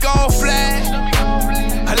 stomach all flat.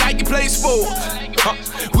 I like you play sports.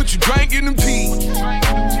 What you drink in them teeth?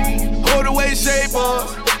 Hold away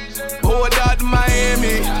shapers. Pour it out to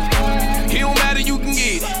Miami. It don't matter, you can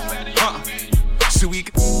get it. So we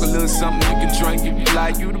can a little something you can drink if you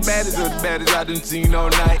like. You the baddest of the baddest I done seen all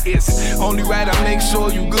night. It's only right I make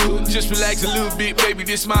sure you good. Just relax a little bit, baby,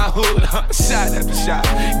 this my hood. Shot after shot,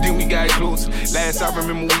 then we got close. Last I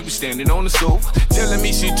remember we was standing on the sofa, telling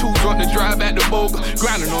me she too drunk to drive back to Boca.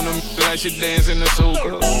 Grinding on them like she dancing the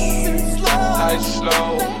soca. Nice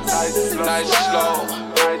slow, nice slow,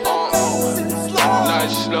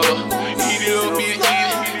 nice slow. Eat it up, eat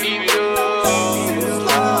it up.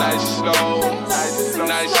 Nice slow.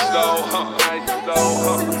 Nice slow, nice slow,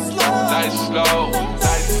 nice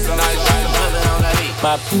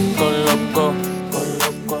Go loco,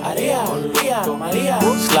 Maria, Maria.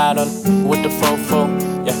 Slide on with the fofo,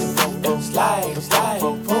 yeah. Slide,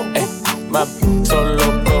 hey, my so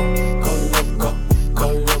loco, go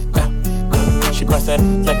loco. She bust that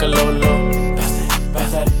like a lolo,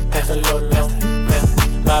 pass that lolo.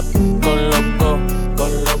 My go loco,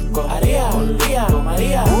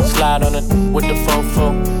 Maria. Slide on it with the fofo.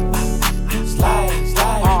 Slide.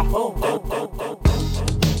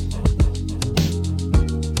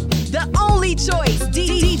 The only choice,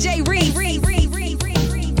 DJ Reese.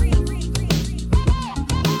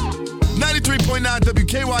 93.9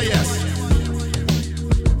 WKYS.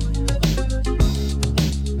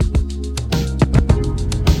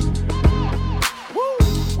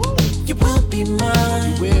 You will be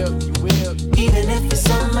mine. You will. Even if it's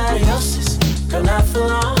somebody else's. Girl, not for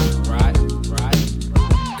long. Right.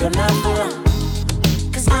 Girl, not for long.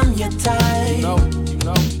 'Cause I'm your type. You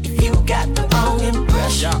know. If you got the wrong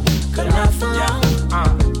impression. Girl, not for long.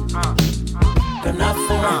 Girl, not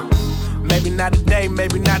for long. Maybe not today,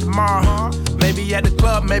 maybe not tomorrow. Maybe at the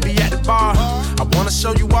club, maybe at the bar. I wanna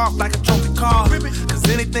show you off like a trophy car. 'Cause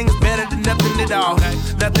anything is better than nothing at all.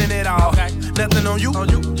 Nothing at all. Nothing on you.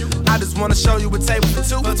 I just wanna show you a table for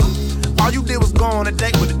two. All you did was go on a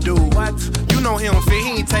date with a dude. What? You know he don't fit,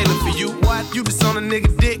 he ain't tailored for you. What? You just on a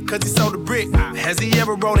nigga dick 'cause he sold a brick. Has he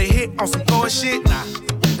ever wrote a hit on some poor shit? Nah.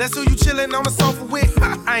 That's who you chillin' on the sofa with.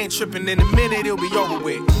 I ain't trippin', in a minute it'll be over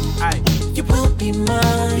with. Aye. You will be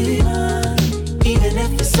mine. Even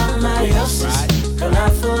if it's somebody else's. Girl,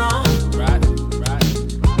 not for long.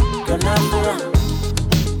 Girl, not for long.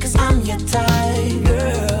 'Cause I'm your type,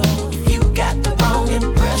 girl. If you got the wrong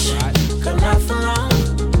impression. Girl, not for long.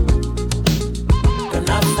 Girl,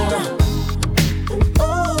 not for long.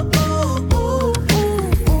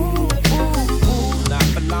 Not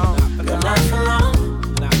for long. Girl, not for long.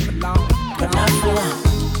 Girl, not for long.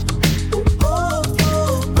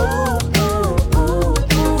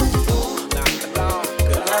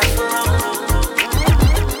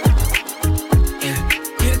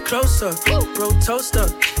 Closer, bro, toaster,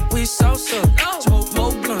 we salsa, smoke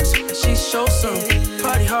more blunts, and she show some.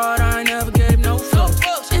 Party hard, I ain't never gave no fuck.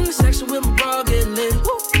 In the section with my bra, get lit.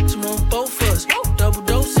 She want both of us, double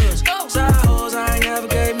doses. Side hoes, I ain't never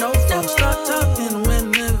gave no fuck. Start talking to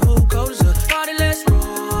women, nigga, who cold as us. Party, let's roll.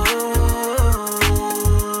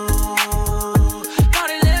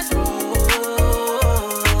 Party, let's roll.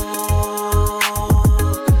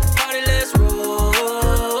 Party, let's roll.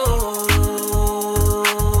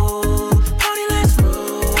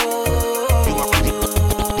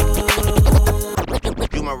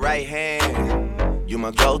 Right hand, you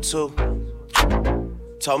my go-to.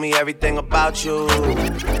 Told me everything about you.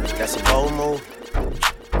 That's a bold move.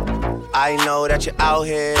 I know that you're out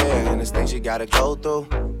here and there's things you gotta go through.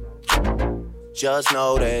 Just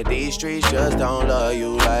know that these streets just don't love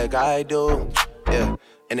you like I do. Yeah,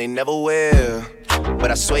 and they never will.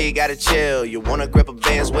 But I swear you gotta chill. You wanna grip a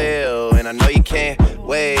Benz wheel, and I know you can't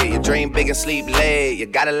wait. You dream big and sleep late. You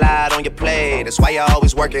got a lot on your plate. That's why you're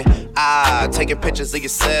always working. Taking pictures of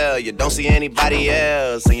yourself. You don't see anybody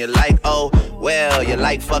else, and you're like, oh well. You're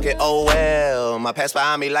like, fuck it, oh well. My past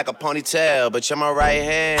behind me like a ponytail, but you're my right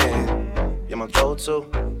hand. You're my go-to.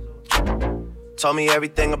 Told me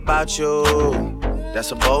everything about you.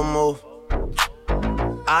 that's a bold move.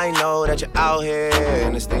 I know that you're out here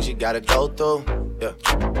and there's things you gotta go through. Yeah.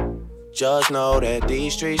 Just know that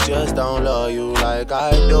these streets just don't love you like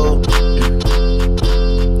I do.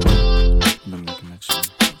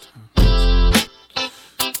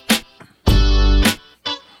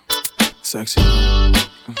 Sexy.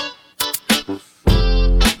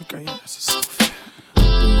 Okay, yeah, that's a soft.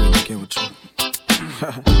 Been waiting to get with you.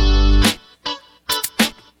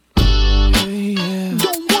 Hey, yeah.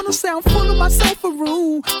 Don't wanna sound full of myself or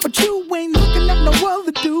rude, but you ain't looking at no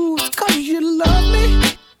other dudes. Cause you love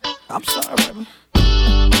me. I'm sorry, baby.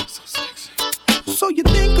 So sexy. So you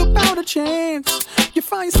think about a chance. You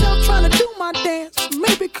find yourself trying to do my dance.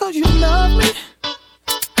 Maybe cause you love me.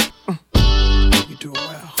 You do it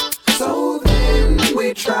well. So then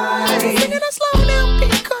we try. Singing it slow now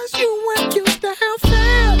because you weren't used to how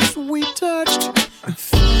fast we touched.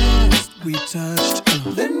 We touched.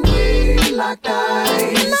 Then we locked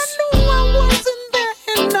eyes. And I knew I wasn't there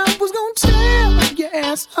and I was gonna tear your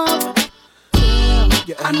ass up.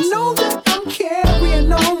 I know that I'm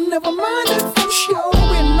carrying on. Never mind if I'm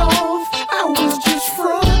showing off. I was just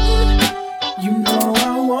frontin'. You know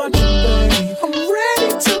I want you, babe. I'm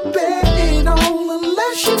ready to bet it on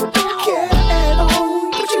unless you don't care at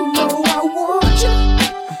all. But you know I want you.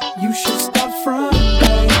 You should stop frontin',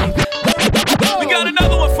 babe. We got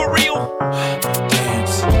another one for real.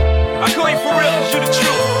 Dance. I call you for real cause you the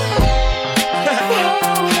truth.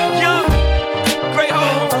 Young, great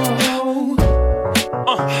home.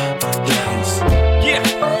 Dance. Yeah.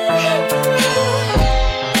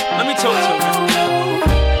 Let me talk to you.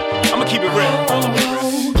 I'ma keep it real.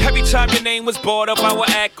 Every time your name was brought up, I would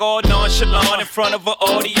act all nonchalant in front of an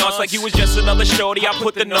audience, like you was just another shorty. I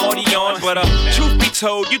put the naughty on, but truth be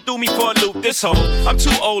told, you threw me for a loop. This whole I'm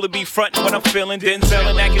too old to be frontin' when I'm feeling Denzel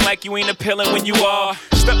and acting like you ain't appealing when you are,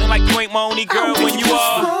 stuntin' like you ain't my only girl when you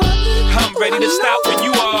are. I'm ready to stop when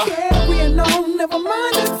you are. Carrying on, never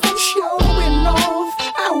mind if I'm showing off.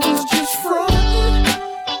 I was just frontin'.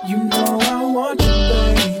 You know I want you,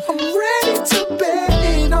 babe. I'm ready to bet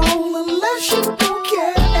it on unless you don't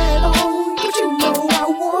care at all. But you know I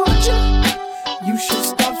want you. You should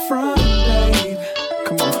stop frontin', babe.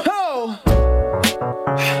 Come on. Oh.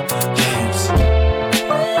 Dance.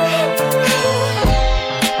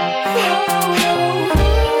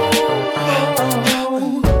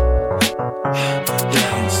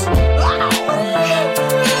 Dance.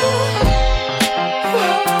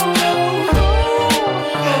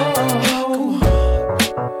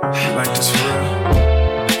 You like this for real?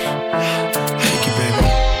 Thank you, baby.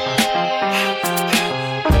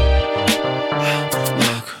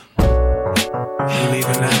 Look, you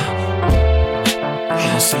leaving now.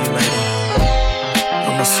 I'ma see you later.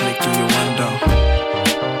 I'ma sneak through your window.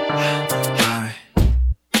 Bye.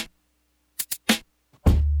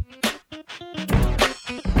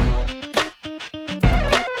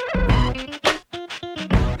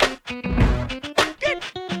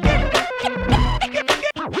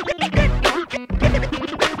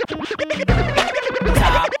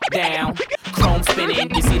 Top down, chrome spinning.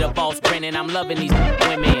 You see the boss grinning. I'm loving these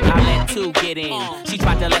women. I let two get in. She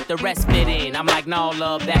tried to let the rest fit in. I'm like, no,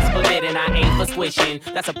 love, that's forbidden. I ain't for squishing.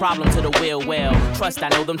 That's a problem to the will well. Trust, I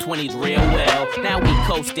know them 20s real well. Now we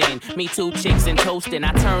coasting. Me two chicks and toasting.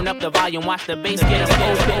 I turn up the volume, watch the bass get them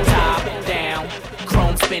open. Top down,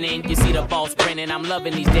 chrome spinning. You see the boss grinning. I'm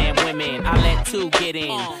loving these damn women. I let two get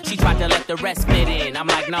in. She tried to let the rest fit in. I'm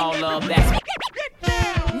like, no, love, that's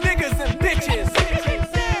Niggas and bitches,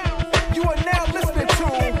 you are now listening to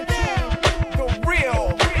The Real,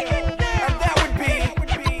 and that would be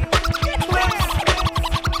Clips,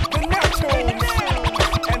 the Neptunes,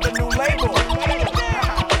 and the new label.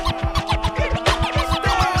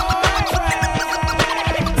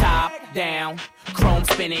 top down, chrome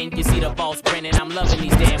spinning. You see the boss grinning. I'm loving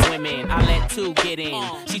these damn women. I let two get in.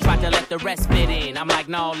 She tried to let the rest fit in. I'm like,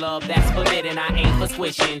 no, love, that's forbidden. I ain't for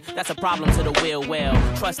swishing. That's a problem to the will well.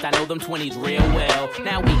 Trust, I know them 20s real well.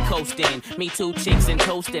 Now we coasting. Me two chicks and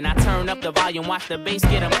toasting. I turn up the volume, watch the bass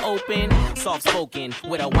get them open. Soft spoken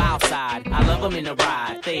with a wild side. I love them in the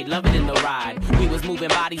ride. They love it in the ride. We was moving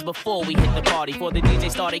bodies before we hit the party. Before the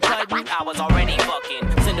DJ started cutting, I was already fucking.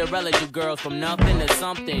 Cinderella, you girls from nothing to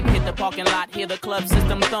something. Hit the parking lot, hear the club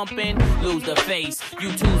system thumping. Lose the face.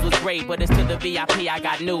 You twos was great, but it's to the VIP. I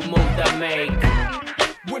got new move to make.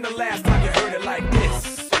 When the last time you heard it like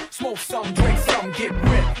this? Smoke some, drink some, get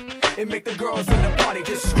ripped. And make the girls in the party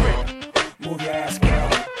just strip. Move your ass, girl.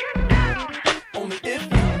 Only if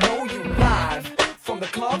you know you live. From the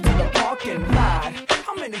club to the parking lot.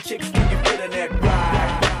 How many chicks can you fit in that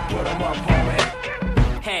ride? Put 'em up,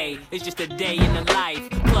 homie. Hey, it's just a day in the life.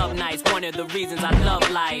 Club nights, one of the the reasons I love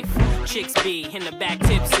life. Chicks be in the back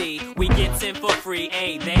tipsy. We get in for free,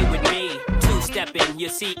 ayy, they with me. Two-stepping, you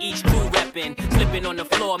see each crew reppin'. Slipping on the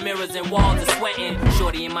floor, mirrors and walls are sweating.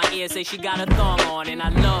 Shorty in my ear say she got a thong on. And I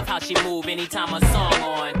love how she move anytime a song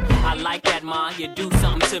on. I like that, ma, you do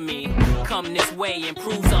something to me. Come this way and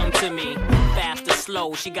prove something to me. Fast or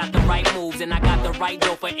slow, she got the right moves. And I got the right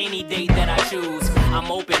dough for any date that I choose. I'm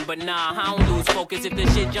open, but nah, I don't lose focus. If the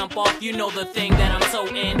shit jump off, you know the thing that I'm so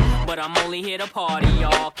in. But I'm only here to party,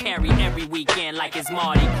 y'all. Carry every weekend like it's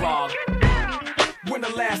Mardi Gras. When the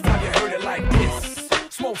last time you heard it like this?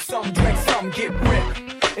 Smoke some, drink some, get ripped.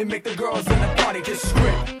 And make the girls in the party just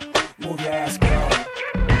strip. Move your ass, girl.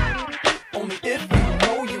 Only if you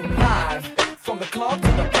know you live. From the club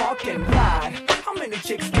to the park and ride. How many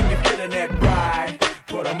chicks can you fit in that ride?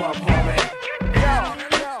 Put them up, homie. Yo,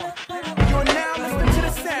 you're now listening to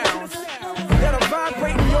the sounds that are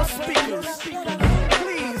vibrating your speakers.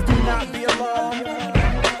 Please do not be alarmed.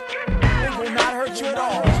 It will not hurt you at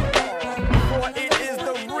all. For it is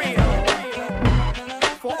the real.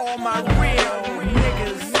 For all my real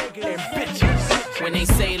niggas and bitches. When they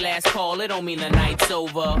say last call, it don't mean the night's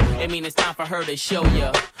over. It mean it's time for her to show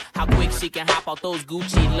ya how quick she can hop out those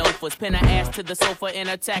Gucci loafers. Pin her ass to the sofa and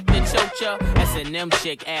attack the chocha. S&M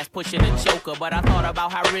chick, ass pushing a choker. But I thought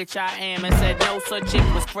about how rich I am and said no, such chick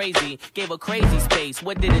was crazy. Gave her crazy space.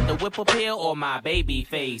 What did it, the whip appeal or my baby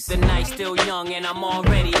face? The night's still young and I'm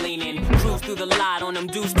already leaning. Cruise through the lot on them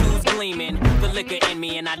deuce twos gleaming. The liquor in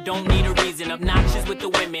me and I don't need a reason. Obnoxious with the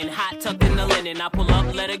women, hot tucked in the linen. I pull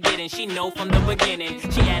up, let her get in. She know from the beginning.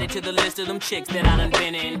 She added to the list of them chicks that I done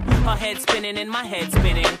been in. Her head spinning and my head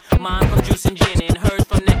spinning. Mine from juice and gin and hers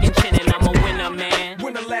from neck and chin. And I'm a winner, man.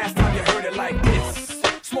 When the last time you heard it like this?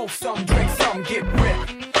 Smoke some, drink some, get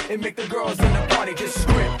ripped. And make the girls in the party just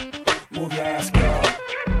strip. Move your ass, girl.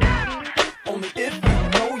 Only if you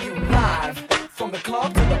know you live. From the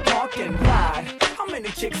club to the park and ride. How many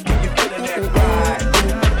chicks can you fit in that ride?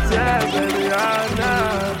 Yeah, baby, I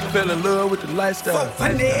know. Fell in love with the lifestyle.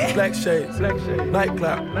 Black shades,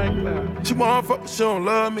 nightclub. She want fuck, she don't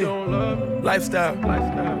love me. Lifestyle.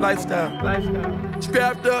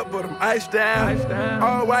 Scrapped up, but I'm iced down.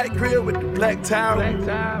 All white crib with the black towel.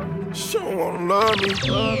 She don't wanna love me.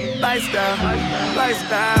 Lifestyle.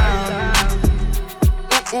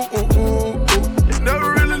 You never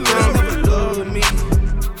really love me.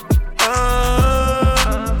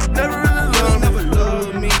 Never really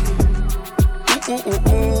love me.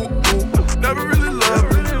 Never really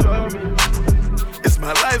love me. It's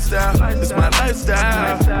my lifestyle.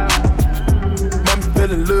 Mommy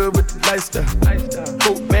fell in love with the lifestyle.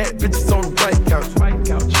 4 bad bitches on the white couch.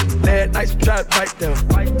 Last night she tried to bite down.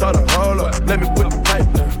 Thought I hold up, let me put the pipe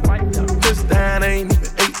down. This down ain't even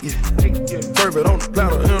 8 yet. Turbid on the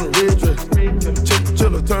platter in a red dress.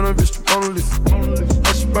 Chiller, turn her bitch to Mona Lisa.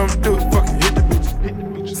 All she bound to do is fucking hit the bitch.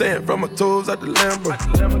 Sand from my toes out the Lambo.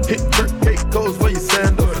 Hit Kirk cake goes where you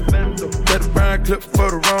sand up. Let the brown clip for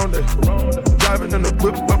the wrong day. Driving in the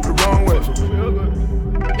whip up the wrong way.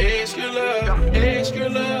 Extra love, extra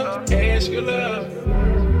love, extra love,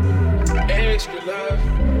 extra love.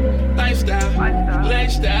 Lifestyle.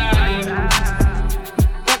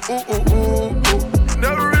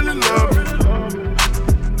 Never really love me.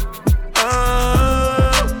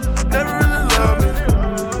 Never really love me.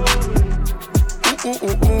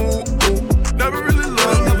 Never really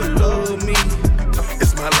love me.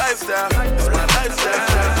 It's my lifestyle.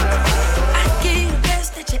 I give you the best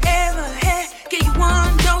that you ever had. Give you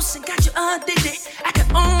one dose and got you addicted. I can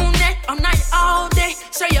own that all night, all day.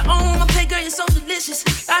 Say you own my play, girl, you're so delicious.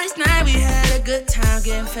 Last night we had a good time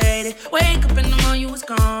getting faded. Wake up in the morning, you was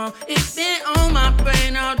gone. It's been on my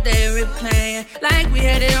brain all day, replaying like we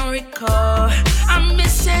had it on record. I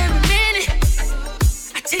miss every minute.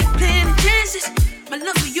 I take plenty chances. My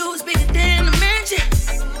love for you is bigger than a mansion.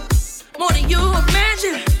 More than you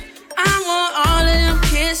imagine. I want all of them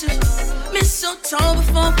kisses. Mistletoe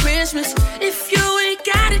before Christmas. If you ain't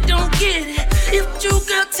got it, don't get it. If you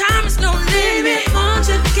got time, it's no limit. Won't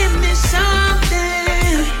you give me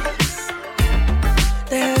something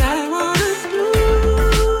that I wanna do?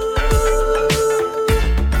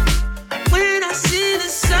 When I see the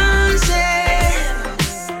sunset,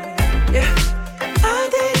 yeah, I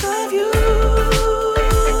think of you.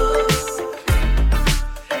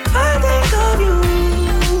 I think of you.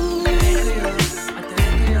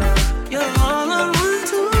 You're all I want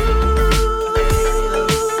to.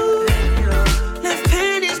 Left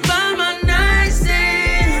panties by my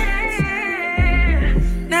nightstand.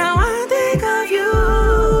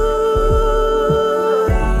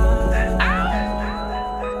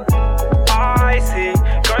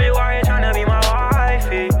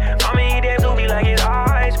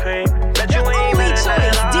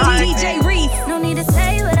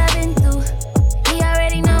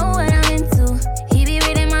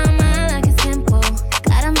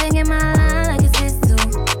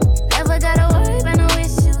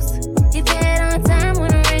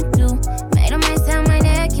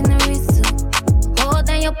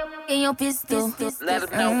 pistol. Let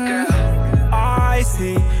him know, girl. I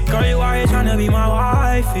see, girl, you out here tryna be my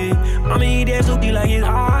wifey. I'ma eat that Zuki like it's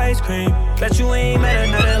ice cream. Bet you ain't met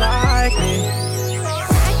another like me.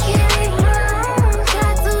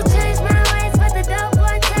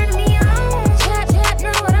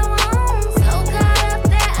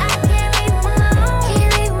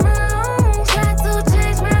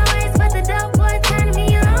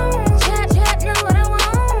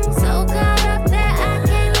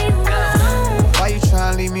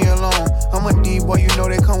 Boy, you know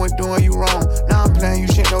they come with doing you wrong. Now I'm playing, you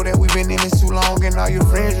should know that we've been in this too long. And all your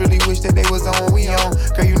friends really wish that they was on what we on.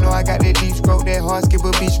 Girl, you know I got that deep stroke, that hard skip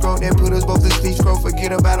a beach stroke, that put us both to sleep stroke.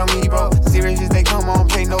 Forget about on me, bro. Serious as they come on,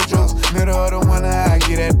 play no jokes. Middle of the one I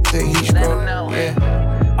get that heat stroke.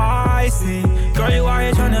 Yeah. I see, girl, you out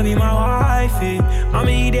here tryna be my wifey. I'ma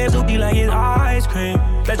eat that Zuki like it's ice cream.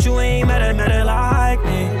 Bet you ain't met another like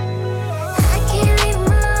me.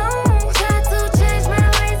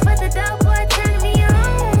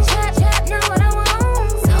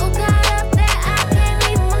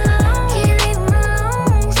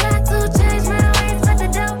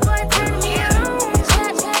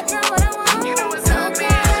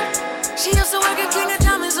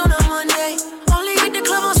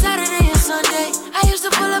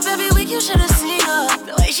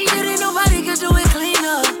 She did it, nobody could do it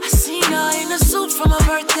cleaner. I seen her in a suit from her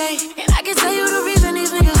birthday, and I can tell you the reason these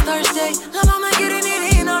niggas thirsty. Lil' mama getting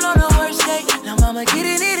it in on the worst day. Lil' mama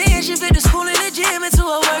getting it in, she fit the school and the gym into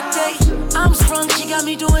a work day. I'm sprung, she got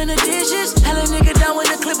me doing the dishes. Hella nigga down when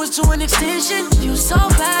the clip was to an extension. You so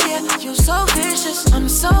bad, yeah, you so vicious. I'm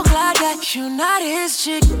so glad that you not his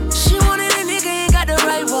chick. She wanted a nigga, ain't got the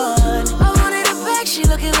right one. I wanted a bag, she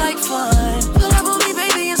looking like fun. Pull up on me,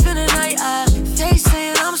 baby, and spend the night. They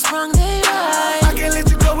saying I'm sprung, they right. I can't let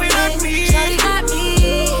you go without me. Shawty got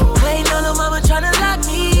me. Waiting on her mama tryna lock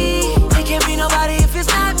me. It can't be nobody if it's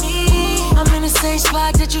not me. I'm in the same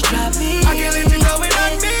spot that you dropped me. I can't let you go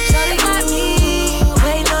without me. Shawty got me.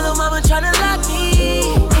 Waiting on her mama tryna lock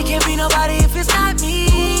me. It can't be nobody if it's not me.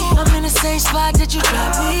 I'm in the same spot that you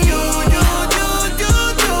dropped me.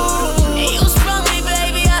 And you sprung me,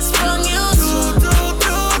 baby, I sprung you too.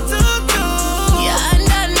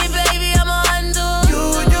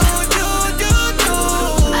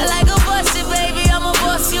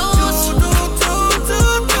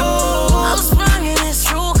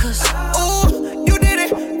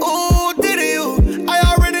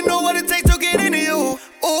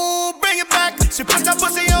 She put that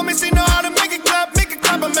pussy on me, she know how to make it clap,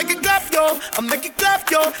 and make it clap, yo. I make it clap,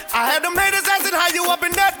 yo. I had them haters asking how you up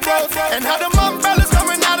in that road, and how them umbrellas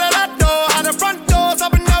coming out of that door, how the front doors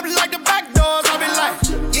open up like the back doors. I be like,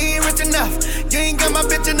 you ain't rich enough, you ain't got my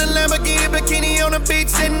bitch in the Lamborghini bikini on the beach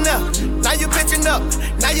sitting up. Now you bitching up,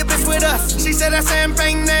 now you bitch with us. She said that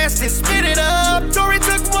champagne nasty, spit it up. Tory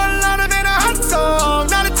took one line and made a hot song.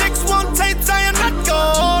 Now the chicks want tapes, I am not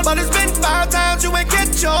gone, but it's been 5 times you ain't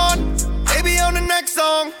catch on. Baby, on the next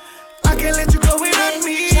song, I can't let you go without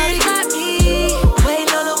me. Shawty got me.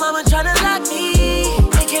 Waiting on her mama tryna lock me.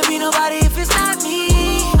 It can't be nobody if it's not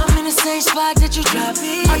me. I'm in the same spot that you dropped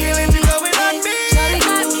me. I can't let you go without me. Shawty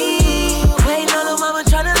got me. Waiting on her mama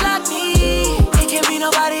tryna lock me. It can't be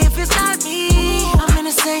nobody if it's not me. I'm in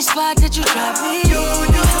the same spot that you dropped me.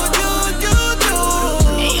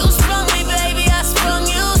 And you sprung me, baby, I sprung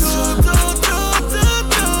you too.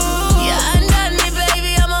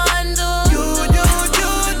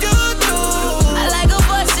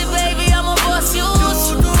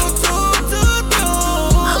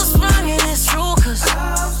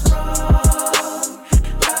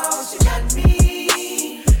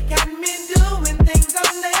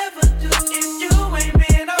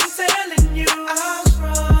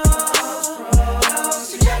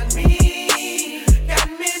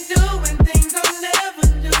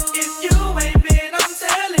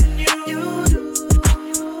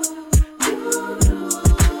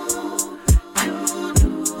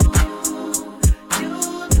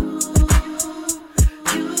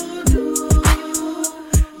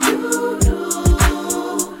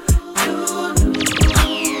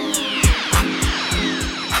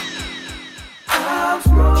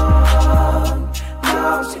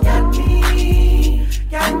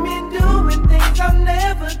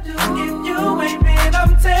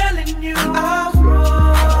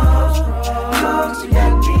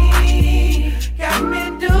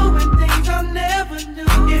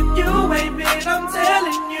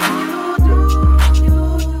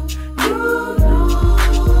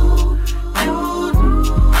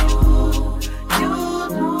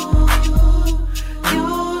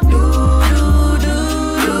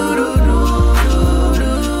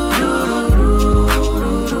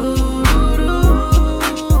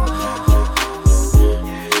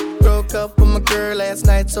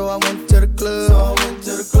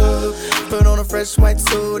 fresh white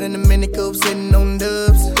suit and a mini coupe sitting on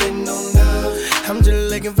dubs. I'm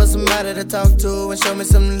just looking for somebody to talk to and show me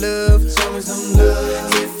some love.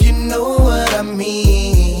 If you know what I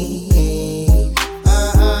mean.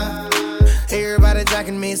 Everybody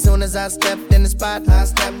jacking me as soon as I stepped in the spot.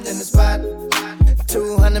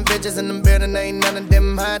 200 bitches in the building, ain't none of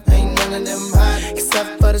them hot.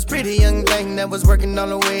 Except for this pretty young thing that was working all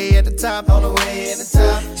the way at the top.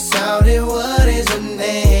 Shouted, what is your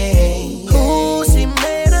name? Ooh, she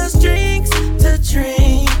made us drinks to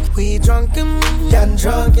drink. We drunk and got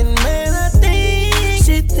drunk, and man, I think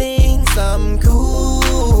she thinks I'm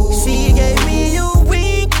cool. She gave me a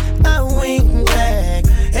wink, I winked back,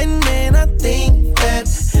 and then I think that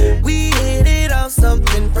we hit it off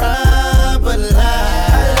something proper like.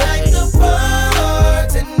 I like the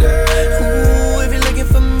bartender. Ooh, if you're looking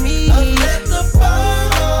for me, I'm at the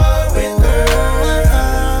bar with her.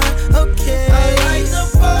 Okay, I like the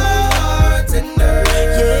bartender.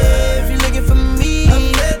 Yeah, if you're looking for me,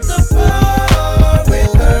 I'm at the bar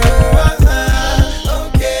with her.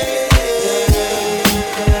 Okay.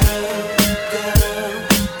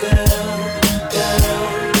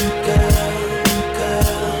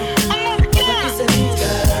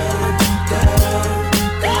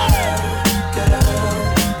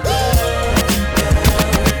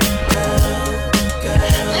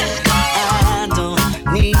 I don't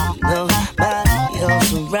need nobody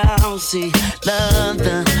else around. See, love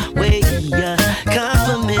the way you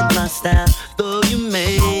compliment my style. Though you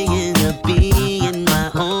may end up being my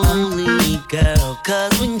only girl.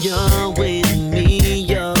 Cause when you're with me,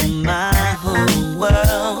 you're my whole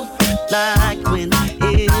world. Like when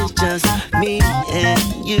it's just me and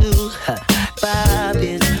you. Vibe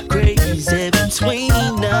is crazy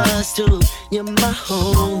between us two. You're my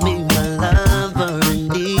homie, my lover,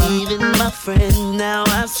 and even my friend. Now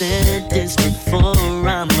I've said this before,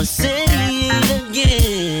 I'ma say it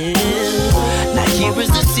again. Now here is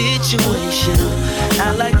the situation.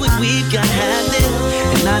 I like what we've got happening,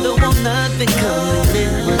 and I don't want nothing coming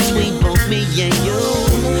in between both me and you.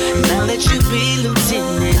 And I'll let you be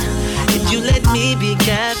lieutenant if you let me be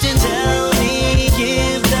captain. Tell me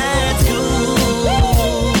if that's cool.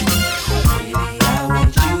 I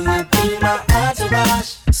want you to be my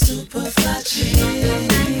entourage, super fly chick,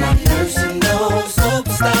 my personal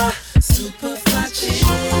superstar, super fly chick. I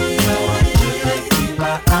want you to be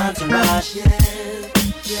my entourage, yeah.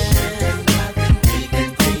 We can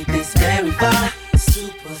take this very far,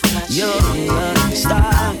 super fly chick. You're a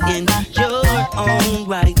star in your own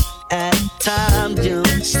right. At times you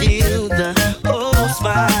steal the whole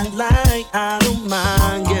spotlight. I don't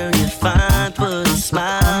mind, girl, you're fine. Put a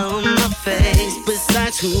smile on my face.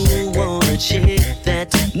 Besides, who want a chick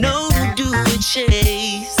that no do a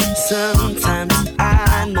chase? Sometimes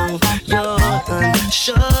I know you're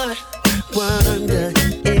unsure. Wonder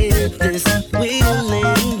if this will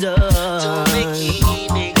end up. Don't make me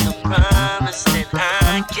make a promise that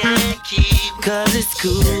I can't keep. Cause it's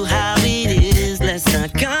cool how it is. Let's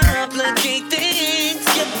not complicate things.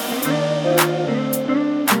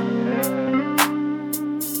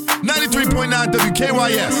 93.9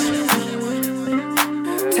 WKYS.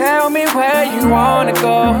 Tell me where you wanna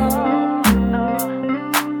go.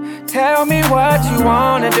 Tell me what you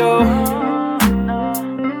wanna do.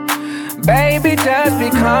 Baby, just be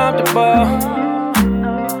comfortable.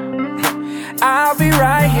 I'll be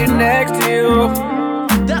right here next to you.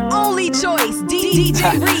 The only choice, DJ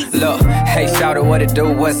Reese. Look, hey, shout out what it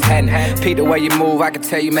do, what's happening? Peep the way you move, I can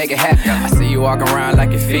tell you make it happen. I see you walking around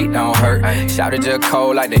like your feet don't hurt. Shout it just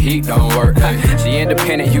cold like the heat don't work. She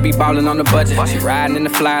independent, you be ballin' on the budget. She riding in the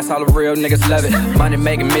flies, all the real niggas love it. Money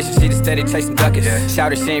making mission, she just steady chasing duckets.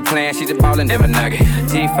 Shout it, she ain't playing, she just ballin' them a nugget.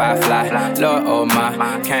 G5 fly, Lord oh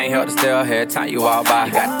my, can't help to still hear time you walk by.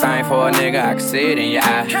 Got a thing for a nigga, I can see it in your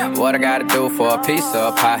eye. What I gotta do for a piece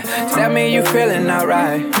of pie? Tell me you feeling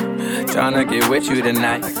alright. Tryna get with you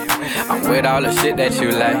tonight. I'm with all the shit that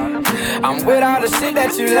you like. I'm with all the shit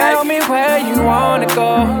that you like. Tell me where you wanna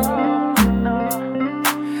go.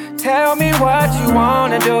 Tell me what you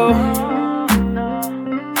wanna do.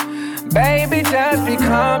 Baby, just be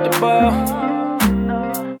comfortable.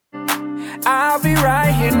 I'll be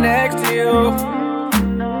right here next to you.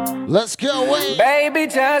 Let's go away. Baby,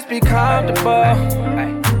 just be comfortable.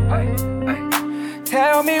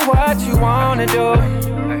 Tell me what you wanna do.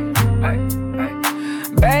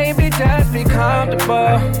 Baby, just be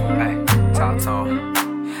comfortable.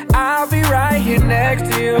 I'll be right here next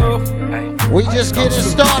to you. We just getting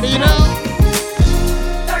started, you know.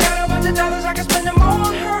 I got a bunch of dollars, I can spend them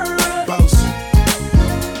on her.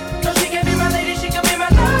 Cause she can be my lady, she can be my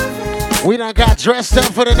lover. We done got dressed up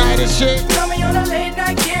for the night and shit. Tell me on a late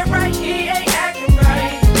night, get right, he ain't acting.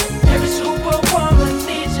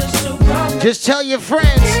 Just tell your friends.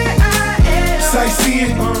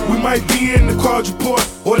 Sightseeing, we might be in the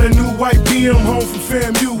quadruport or the new white BM home from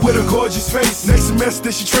FAMU with a gorgeous face. Next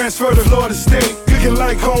semester she transferred to Florida State. Cooking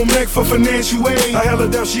like home ec for financial aid. I held her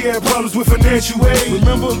down, she had problems with financial aid.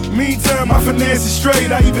 Remember, meantime my finances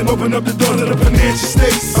straight. I even opened up the door to the financial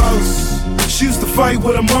states. She used to fight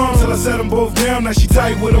with her mom till I set them both down. Now she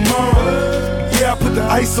tight with her mom. Yeah, I put the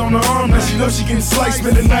ice on her arm. Now she knows she getting sliced,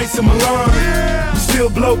 spending nights in Milan. We still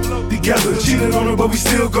blow together. Cheated on her, but we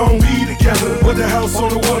still gon' be together. Put the house on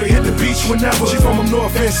the water, hit the beach whenever. She from up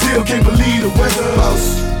north and still can't believe the weather.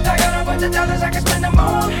 I got a bunch of dollars, I can spend them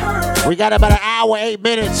on her. We got about an hour, 8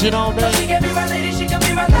 minutes, you know what I mean? She can be my lady, she can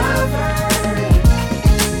be my lover.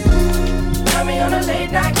 Got me on a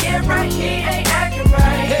late night, get right, he ain't acting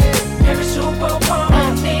right. Every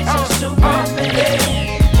superwoman needs a superman.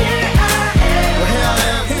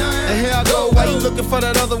 Here I go, why you looking for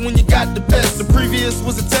that other when you got the best? The previous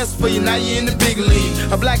was a test for you, now you're in the big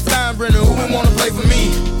league. A black Steinbrenner, who would wanna play for me?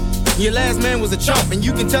 Your last man was a chump, and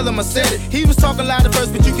you can tell him I said it. He was talking loud at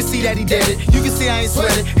first, but you can see that he did it. You can see I ain't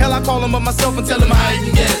sweat it. Hell, I call him up myself and tell him how he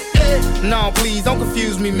can get it. No, please, don't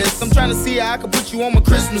confuse me, miss. I'm trying to see how I can put you on my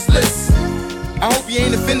Christmas list. I hope you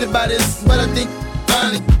ain't offended by this, but I think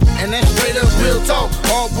funny. And that's straight up real talk.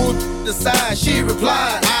 All bull aside, she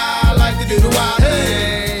replied, I like to do the wild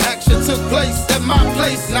thing. Action took place at my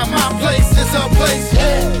place, not my place, it's her place.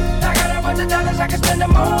 I got a bunch of dollars, I can spend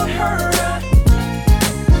them on her.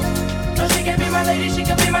 No, she can be my lady, she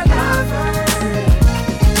can be my lover.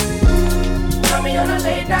 Got me on a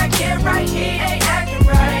late night, get right, he ain't acting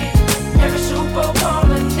right. Every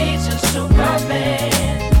superwoman needs a superman.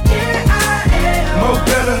 Here I am. More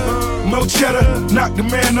better, more cheddar. Knock the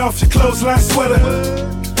man off your clothesline sweater.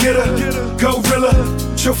 Get her, gorilla.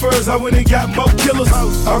 Chauffeurs, I went and got more killers.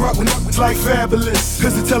 I rock with niggas like Fabulous.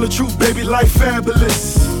 Cause to tell the truth, baby, life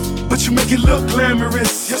fabulous. But you make it look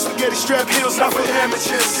glamorous. Your spaghetti strap heels, not for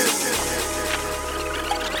amateurs.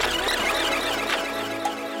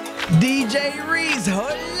 DJ Reese,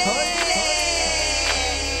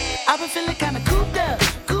 I've been feeling kinda cooped up.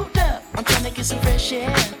 I'm trying to get some fresh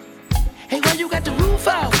air. Hey, why you got the roof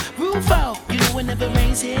out? You know it never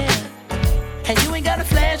rains here. Hey, you ain't got a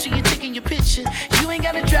flash when you're taking your picture. You ain't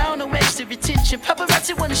gotta draw no extra attention.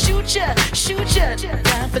 Paparazzi wanna shoot ya.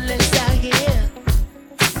 Down for less out here.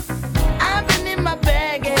 I've been in my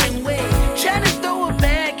bag anyway, trying to throw a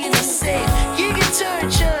bag in the safe. You can turn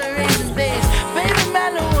in the base. Baby,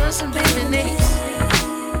 man, I want some baby names.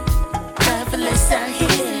 Down for less out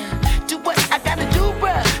here. Do what I gotta do,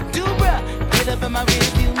 bruh. Get up in my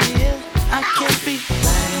rearview mirror. I can't be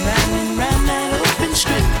riding round that open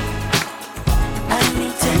strip. I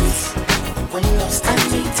need tents, windows, I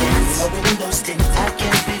need tents, windows tint. I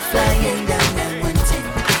can't be flying down that 110.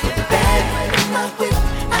 Bag in my whip,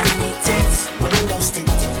 I need tents, windows tint.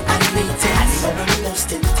 I need tents, windows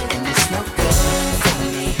tint. And it's no good for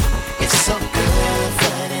me, it's so good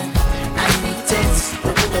for them. I need tents,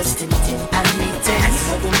 windows tint. I need tents,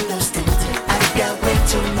 windows tint. I got way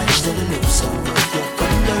too much to lose, so you're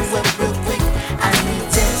gonna up real quick. I need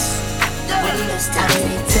tents, windows tint. I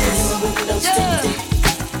need tents, windows tint.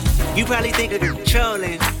 You probably think of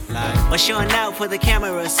trolling, or showing out for the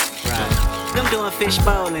cameras. I'm doing fish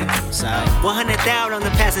bowling. 100,000 on the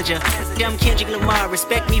passenger. I'm Kendrick Lamar,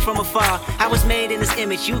 respect me from afar. I was made in this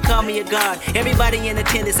image, you call me a god. Everybody in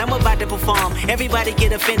attendance, I'm about to perform. Everybody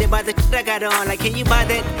get offended by the I got on. Like, can you buy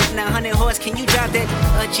that? 900 horse, can you drive that?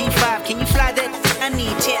 G5, can you fly that? I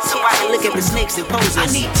need 10 so I can look at the snakes and poses. I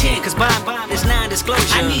need 10, cause bomb is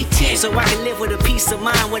non-disclosure. I need 10 so I can live with a peace of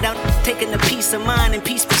mind without taking a piece of mind and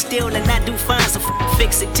peace be still and not do fine. So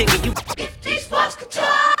fix it, ticket. You these fucks control.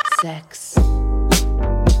 Sex.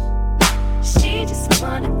 She just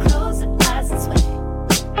wanna close her eyes and sway.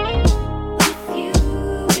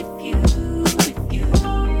 With you.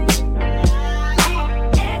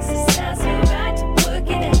 Exercise her right to work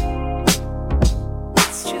it out.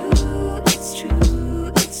 It's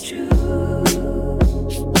true.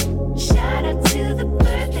 Shout out to the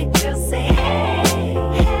birthday girl, say hey.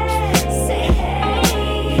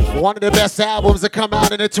 One of the best albums that come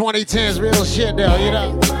out in the 2010s, real shit though, you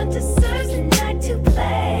know.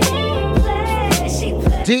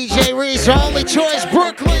 DJ Reese, only choice,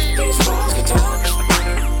 Brooklyn.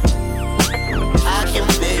 I can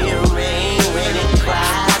feel your rain when it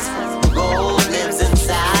cries. Gold lives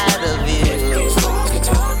inside of you.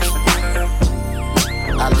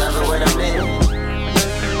 I love it when I'm in.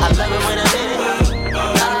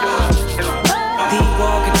 They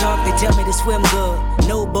walk and talk, they tell me to swim good.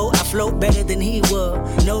 No boat, I float better than he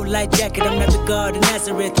would. No light jacket, I'm not the God of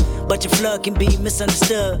Nazareth. But your flood can be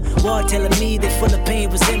misunderstood. War telling me they full of pain,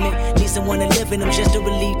 resentment. Need someone moving them just to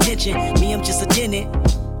relieve tension. Me, I'm just a tenant.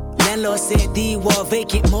 Landlord said the wall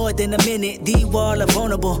vacant more than a minute. The wall are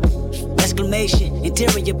vulnerable. Exclamation,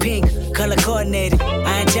 interior pink, color coordinated.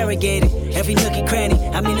 I interrogated every nook and cranny.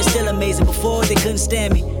 I mean, it's still amazing. Before they couldn't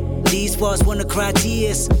stand me. These walls wanna cry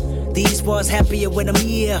tears. These walls happier when I'm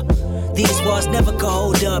here. These walls never can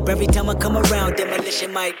hold up. Every time I come around,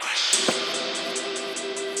 demolition might.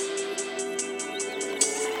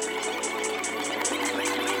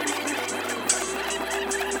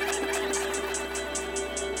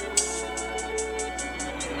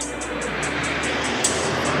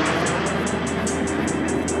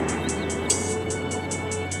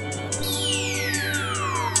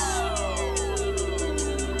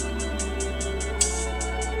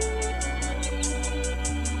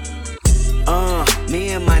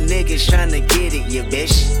 Tryna get it, yeah,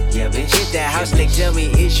 bitch. Yeah, bitch. Hit that house, they tell me,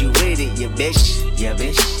 is you with it, yeah, bitch. Yeah,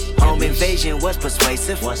 bitch. Home invasion was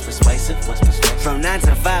persuasive. Was persuasive. From 9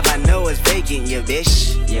 to 5, I know it's vacant, yeah,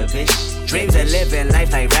 bitch. Yeah, bitch. Dreams of living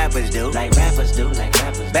life like rappers do. Like rappers do.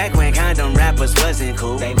 Back when condom rappers wasn't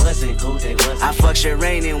cool. They wasn't cool. I fucked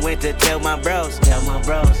Shireen and went to tell my bros.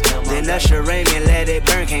 Then Usher Raymond let it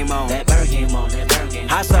burn came on. That burn came on.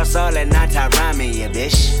 Hot sauce all that nighttime rhyming, yeah,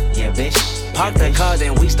 bitch. Yeah, bitch. Park the car,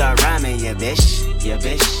 then we start rhyming, yeah, bitch. Yeah,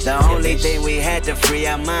 bitch. The only thing we had to free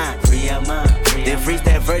our mind. Then freeze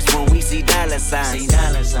that verse when we see dollar signs.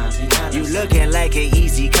 You looking like an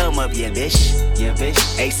easy come up, yeah, bitch. Yeah, bitch.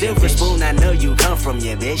 A silver spoon, I know you come from,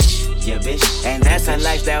 yeah, bitch. Yeah, bitch. And that's a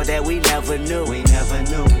lifestyle that we never knew.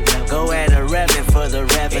 Go at a reverend for the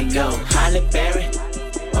revenue. Go Halle Berry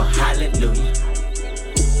or Hallelujah.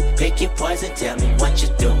 Pick your poison, tell me what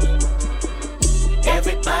you're doing.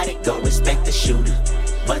 Everybody go respect the shooter,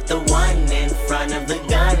 but the one in front of the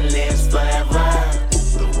gun lives forever.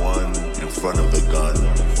 The one in front of the gun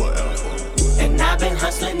forever. And I've been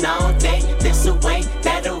hustling all day, this away,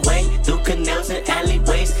 that away, through canals and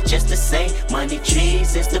alleyways, just to say money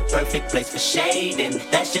trees is the perfect place for shade, and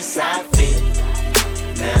that's just how I feel.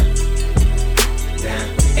 Nah,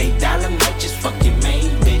 $8 might just fuck your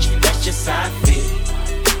main bitch, that's just how I feel.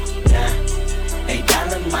 Nah,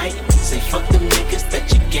 $8 might say fuck the niggas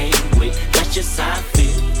that you game with. That's just how I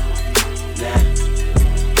feel. Nah.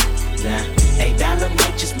 $8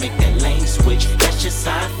 might just make that lane switch. That's just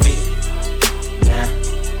how I feel. Nah.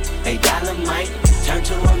 $8 might turn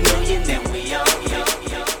to $1 million, then we all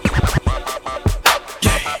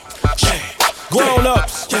Grown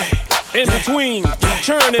ups, in between,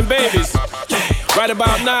 churning babies. Right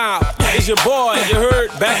about now, it's your boy, you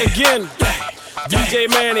heard, back again. DJ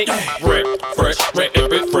Manny, fresh.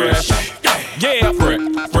 Yeah, fresh.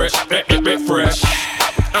 Fresh.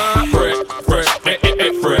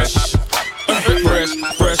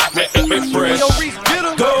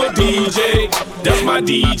 Go DJ, that's my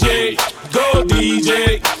DJ. Go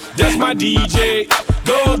DJ, that's my DJ.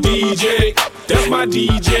 Go DJ, that's my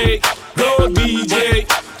DJ. Go DJ,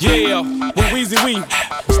 yeah. With Weezy We,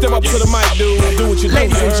 step up to the mic, dude. Do what you do.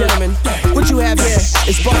 Ladies and gentlemen, what you have here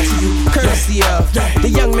is brought to you courtesy of the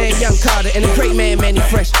young man, Young Carter, and the great man, Manny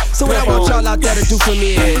Fresh. So what I want y'all out there to do for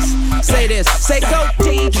me is say this. Say go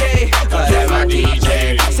DJ, cause that's my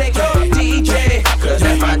DJ. Say go DJ, cause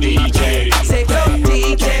that's my DJ. Say go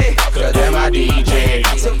DJ, cause that's my DJ.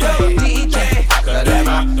 Say go DJ, cause that's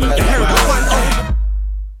my DJ.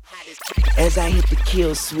 As I hit the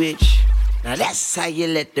kill switch, now that's how you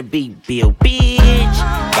let the beat build, bitch.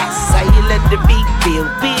 That's how you let the beat build,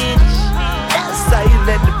 bitch. That's how you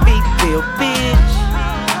let the beat build, bitch.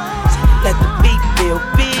 So you let the beat build,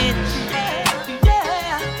 bitch.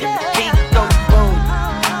 And the beat go boom,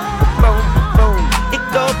 boom, boom. It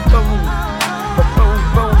go boom, boom,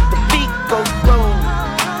 boom. The beat go boom,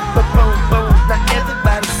 boom, boom. Now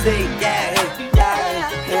everybody say yeah.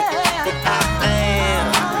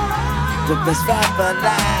 The best rapper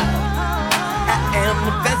alive. I am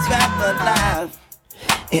the best rapper alive.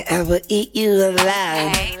 And I will eat you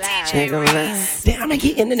alive. Check 'em out. Damn, I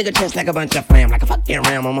get in the nigga chest like a bunch of flam. Like a fucking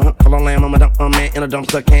ram. I'm a full on lamb. I'm a dump man in a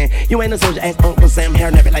dumpster can. You ain't a soldier ass Uncle Sam.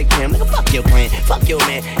 Hair nappy like Cam. Nigga, fuck your clan. Fuck your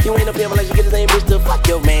man. You ain't a pimp unless you get the same bitch to fuck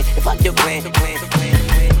your man. And fuck your clan.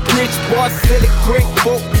 Rich boy, silly, crack,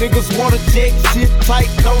 folk niggas wanna check shit tight,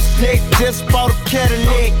 no stick. Just bought a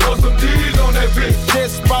Cadillac. Throw some D's on that bitch.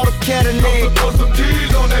 Just bought a Cadillac. Throw some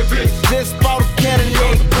D's on that bitch. Just bought a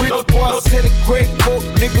Cadillac. Rich boy, silly, crack, folk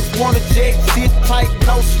niggas wanna check shit tight,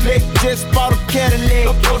 no slick. Just bought a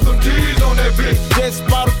Cadillac. Throw some D's on that bitch. Just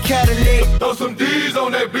bought a Cadillac. Throw some D's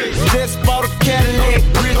on that bitch. Just bought a Cadillac.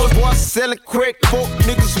 Rich boy, silly, crack, folk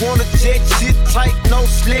niggas wanna check shit tight, no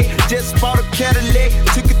slick. Just bought a Cadillac.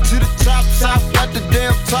 Took it to the top, got the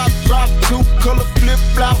damn top drop. 2 color flip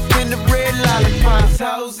flop in the red line.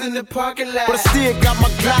 hoes in the parking lot. But I still got my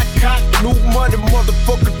Glock cock, new money,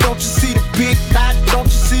 motherfucker. Don't you see the big knot? Don't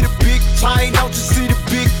you see the big chain? Don't you see the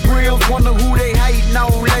big grills? Wonder who they hatin'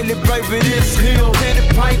 on lately, baby, this him. Penny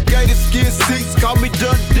pint, gated skin seats, call me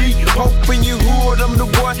Dundee. Hope in your hood, I'm the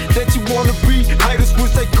one that you wanna be. Haters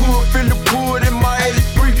wish they could feel the wood in my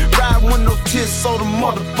 83. Ride with no tits, so the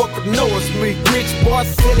motherfucker know it's me. Rich boy,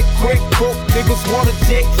 silly, quick, broke niggas wanna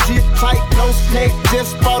check shit tight, no snack.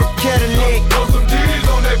 Just bought a Cadillac. Throw some D's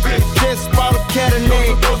on that bitch. Just bought a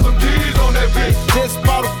Cadillac. Throw some D's on that bitch. Just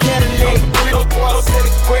bought a Cadillac. Rich boy,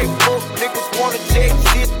 silly, quick, broke niggas wanna check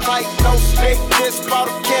shit tight, no snack. Just bought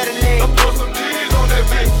a Cadillac. Throw some D's on that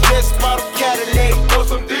bitch. Just bought a Cadillac. Throw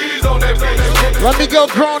some D's on that bitch. Let me go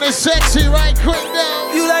grown and sexy right quick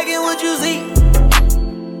now. You like it what you see.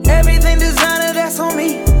 Everything designer, that's on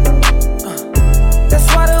me. That's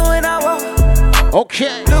why the when I walk.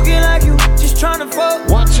 Okay. Looking like you, just tryna fuck.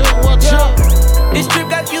 Watch out, watch out. This trip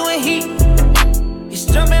got you in heat. It's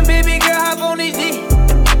jumping, baby girl, hop on this D.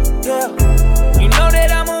 Yeah. You know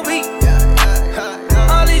that I'm on beat.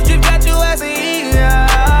 All these trips got you as a heat.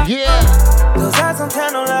 Yeah. Those eyes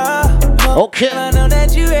sometimes don't lie. Okay. I know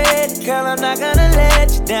that you ready, girl, I'm not gonna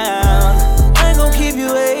let you down. I ain't gonna keep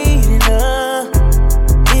you waiting up.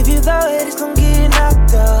 If you throw it, it's gonna get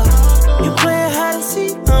knocked off. You playing hide and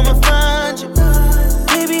seek, I'ma find you.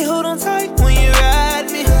 Baby, hold on tight when you ride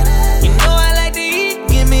me. You know I like to eat,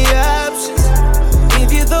 give me options.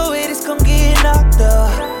 If you throw it, it's gonna get knocked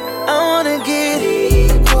off. I wanna get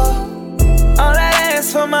equal. All I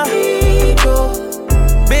ask for my ego.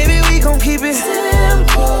 Baby, we gon' keep it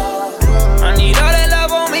simple. I need all that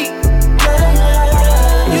love on me.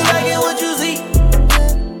 You like it what you see.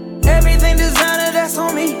 Everything designer, that's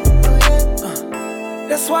on me.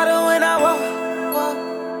 That's why the when I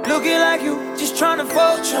walk, looking like you, just tryna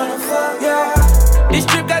fuck, yeah. This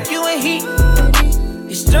trip got you in heat.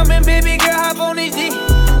 It's jumping, baby girl, hop on this D.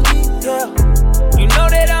 Yeah. You know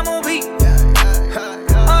that I'm on beat.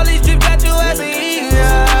 All these trips got you as a heat.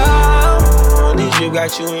 Yeah. This trip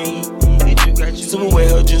got you in heat. Super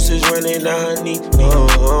wet, her juices running down her knee.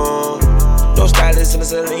 No stylist in the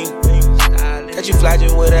saline. Got you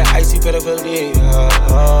flogging with an icy pedophilia.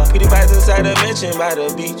 Pretty vibes inside the mansion by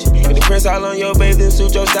the beach. With the prints all on your bathing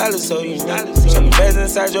suit, your stylist so you know. Some beds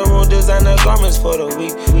inside your room, designer garments for the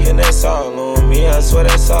week. And that's all on me, I swear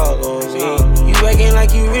that's all on me. You acting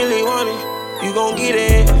like you really want it, you gon' get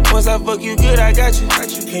it. Once I fuck you good, I got you.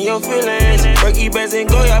 In your feelings, Berkey bands and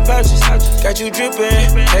Goya pouches. Got you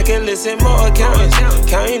drippin', I can listen more accountants.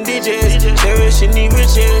 Counting digits, cherishing the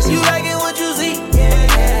riches. You like it what you see.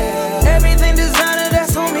 Everything designer,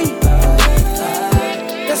 that's on me.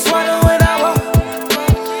 That's why the when I walk,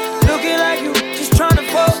 looking like you, just tryna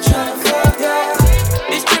fuck, yeah.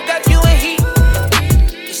 This trip got you in heat.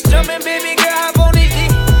 Just jumping, baby girl, hop on this D.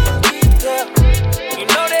 Yeah. You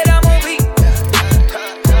know that I'm on beat.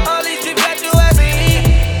 All these trips got you as a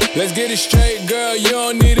heat. Let's get it straight, girl, you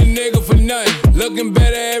don't need a nigga for nothing. Looking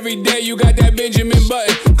better every day, you got that Benjamin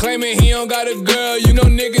Button. Claiming he don't got a girl, you know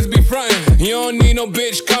niggas be frontin'. You don't need no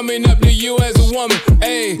bitch coming up to you as a woman.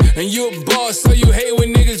 Ayy, and you a boss, so you hate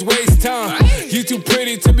when niggas waste time. You too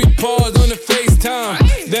pretty to be paused on the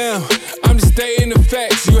FaceTime. Damn, I'm just stating the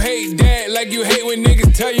facts. You hate that like you hate when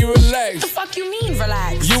niggas tell you relax. The fuck you mean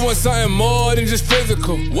relax? You want something more than just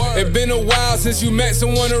physical. It been a while since you met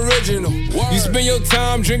someone original. You spend your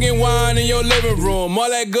time drinking wine in your living room. All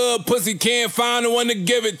that good pussy can't find the one to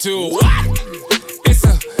give it to. What?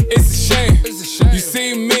 It's a shame. You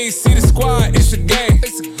see me, see the squad, it's a game.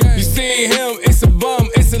 You see him, it's a bum,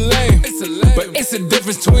 it's a lame. But it's a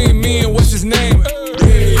difference between me and what's his name.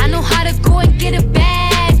 I know how to go and get a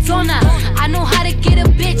bag on her. I know how to get a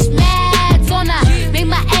bitch mad on her. Make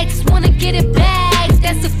my ex wanna get it back.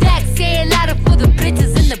 That's a fact. Say it louder for the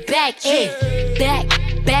bitches in the back. Hey,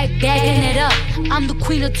 bagging it up. I'm the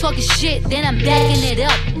queen of talking shit, then I'm bagging it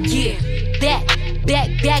up. Yeah,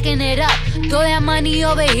 backing it up. Throw that money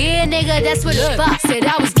over here, nigga, that's what the fuck. Said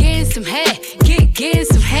I was getting some head, getting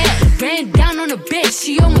some head. Ran down on a bitch,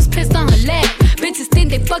 she almost pissed on her leg. Bitches think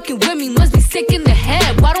they fucking with me, must be sick in the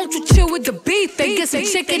head. Why don't you chill with the beef and get some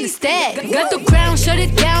chicken instead? Got the ground, shut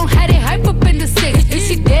it down, had it hype up in the six. If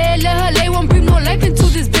she dead, let her lay, won't bring no life into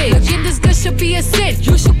this bitch. Again, this girl should be a sin,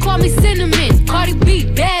 you should call me Cinnamon. Cardi B,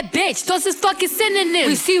 bad bitch, those is fucking synonyms.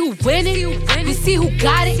 We see who winning, we see who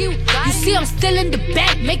got it. You see I'm still in the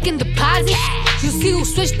back making deposits. You see who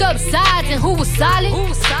switched up sides and who was solid.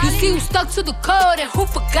 You see who stuck to the code and who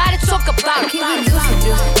forgot it. Talk about it.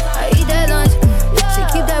 I eat that lunch. She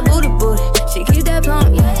keep that booty. She keep that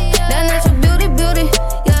plump. That natural beauty.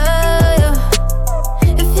 Yeah.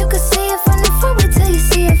 If you could see it from the front, wait till you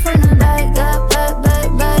see it from the back.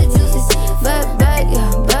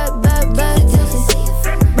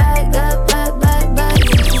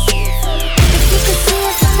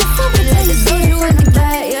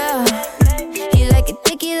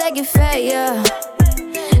 yeah.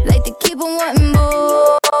 Like to keep on wanting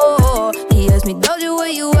more. He asked me, Doja, where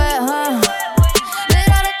you at, huh? Then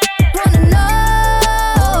all the wanna know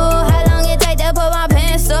how long it take to put my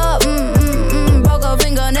pants up. Broke a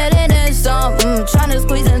fingernail and then some. Tryna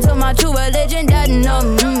squeeze into my true religion, that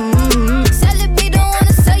numb. Celebrate, don't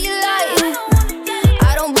wanna sell you light.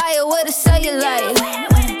 I don't buy it with a cellulite.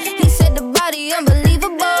 He said the body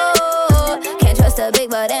unbelievable. Can't trust a big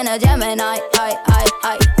butt and a Gemini.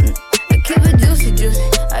 I keep it juicy, juicy.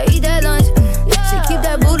 I eat that lunch. She keep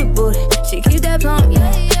that booty, booty. She keep that plump,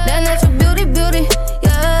 yeah. That natural beauty, beauty,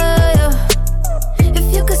 yeah.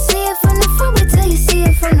 If you could see it from the front, wait till you see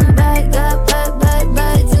it from the back. Yeah,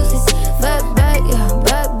 back, juicy. Back, yeah.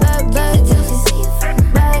 Back, juicy.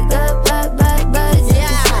 Back, yeah.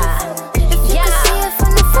 If you could see it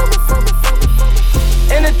from the front.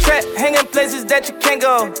 In the trap, hanging places that you can't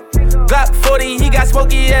go. Glock 40, he got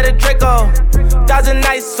smoky at a Draco. 1,000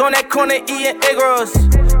 nights on that corner eating egg rolls.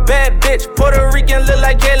 Bad bitch, Puerto Rican, look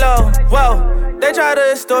like J-Lo. Whoa, they try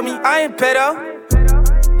to extort me, I ain't pedo.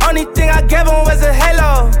 Only thing I gave him was a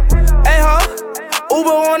halo. Hey ho,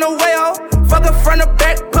 Uber on the way ho. Fuck her front or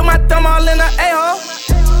back, put my thumb all in the A-hole.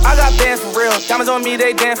 I got bands for real, diamonds on me,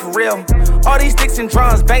 they dance for real. All these sticks and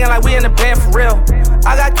drums, banging like we in the band for real.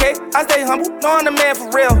 I got cake, I stay humble, know I'm the man for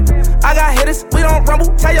real. I got hitters, we don't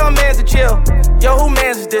rumble, tell your mans to chill. Yo, who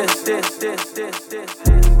mans is this?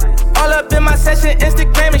 All up in my session,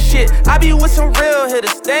 Instagram and shit. I be with some real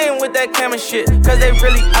hitters, they ain't with that camera shit. Cause they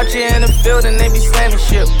really out here in the field and they be slamming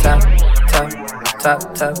shit. Top.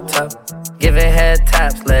 Giving head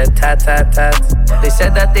taps, lip taps. They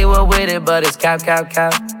said that they were with it, but it's cap.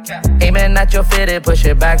 Aiming at your fitted, push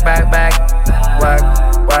it back. Whack.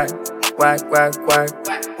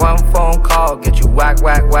 One phone call, get you whack.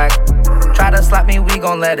 Try to slap me, we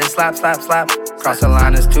gon' let it slap. Cross the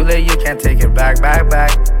line, it's too late, you can't take it back.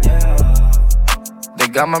 They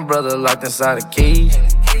got my brother locked inside a cage.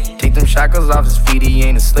 Take them shackles off his feet, he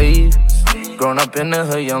ain't a slave. Grown up in the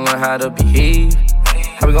hood, you don't learn how to behave.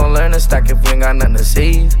 How we gon' learn to stack if we ain't got nothing to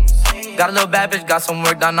save? Got a little bad bitch, got some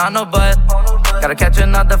work done on her butt. Gotta catch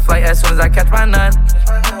another flight as soon as I catch my nut.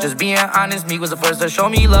 Just being honest, me was the first to show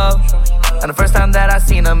me love. And the first time that I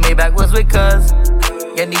seen a Maybach was with cuz.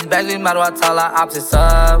 Getting these bags, we might as well tell our opposites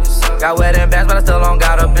up. Got wedding bands, but I still don't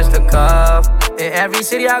got a bitch to cuff. In every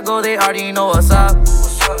city I go, they already know what's up.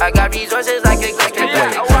 I got resources, I can click it.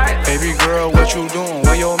 Baby girl, what you doing?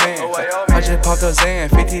 Where your man? I just popped a Zan,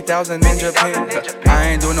 50,000 in Japan. I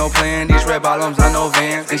ain't do no plan, these red bottoms, I know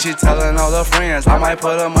Vans. And she telling all her friends, I might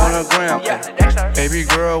put them on the gram. Baby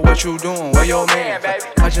girl, what you doing? Where your man?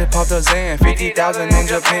 I just popped a Zan, 50,000 in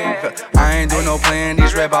Japan. I ain't do no plan,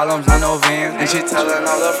 these red bottoms, I know Vans. And she telling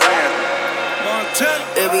all her friends.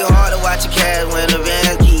 It be hard to watch your cash when the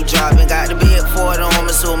van keep dropping. Got the big Ford on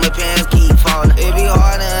me, so my pants keep falling. It be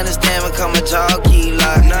hard to understand when my jaw keep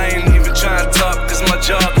locking. And I ain't even trying to talk, cause my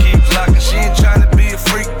jaw keep locking. She ain't trying to be a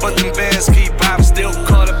freak, but them bands keep popping. Still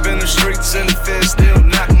caught up in the streets and the feds still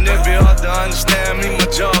knocking. It be hard to understand me, my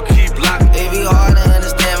jaw keep locking. It be hard to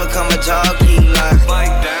understand when my jaw keep locking.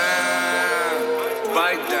 Bite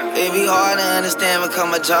down. It be hard to understand when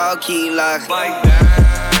my jaw keep locking. Bite down.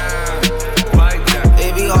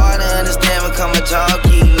 It be hard to understand when my jaw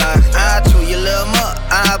keep locking. I chew your little muck,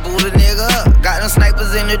 I boot a nigga up. Got them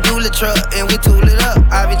snipers in the dually truck, and we tool it up.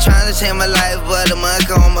 I been trying to change my life, but the monkey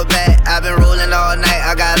on my back. I been rolling all night,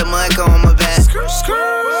 I got a monkey on my back.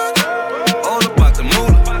 All about the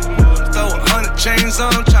moolah. Throw 100 chains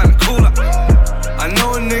on, tryna cool up. I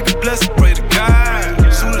know a nigga blessed, pray to God.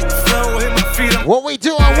 Soon as the flow hit my feet, I'm what we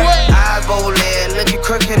doing, what? I bow lead, looking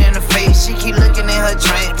crooked in the face. She keep looking in her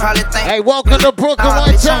drink, probably think. Hey, welcome to Brooklyn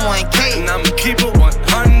one time. And I'ma keep it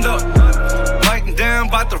 100. Biting down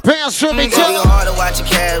by the pants from me, too. It be hard to watch your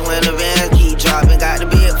cash when the van keep dropping. Got the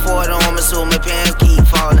big Ford on me, so my pants keep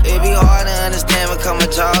falling. It be hard to understand when my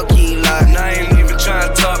jaw keep locking. And I ain't even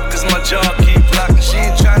trying to talk, cause my jaw keep locking. She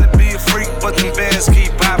ain't trying to be a freak, but them bands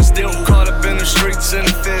keep popping. Still caught up in the streets and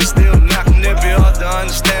the feds still knocking. It be hard to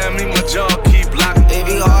understand me, my jaw keep locking. It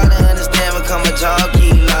be hard to understand when my jaw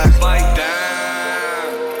keep locking. Bite down.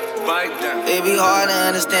 It be hard to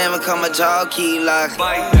understand when my jaw keep locking.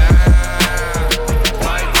 Bite down.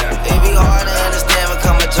 It be hard to understand when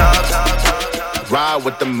my jaw keep. Ride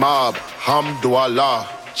with the mob, Hamdulillah.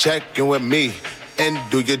 Check in with me and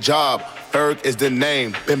do your job. Ferg is the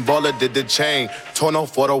name, Ben Baller did the chain. Tono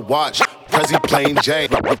for the watch, Prezi plain Jane.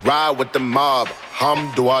 Ride with the mob,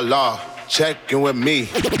 Hamdulillah. Check in with me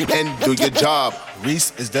and do your job.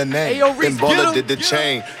 Reese is the name. Ayo, Reese, Baller did the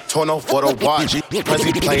chain. Tono for the watch.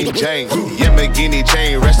 Prezi plain Jane. Yamagini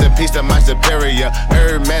chain. Rest in peace to my superior.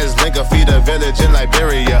 Hermes Linka feed a village in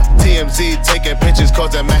Liberia. TMZ taking pictures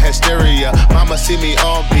causing my hysteria. Mama see me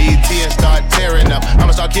on BT and start tearing up.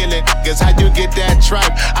 I'ma start killing niggas. How you get that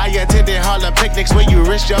tripe? I attended Harlem picnics where you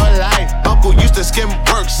risk your life. Uncle used to skim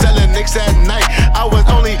work selling nicks at night. I was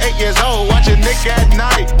only 8 years old watching Nick at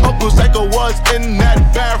night. Uncle Psycho was in that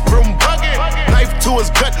bathroom bucket. Knife to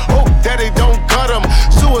his gut, hope daddy don't cut him.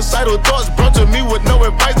 Suicidal thoughts brought to me with no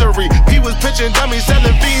advisory. He was pitching dummies,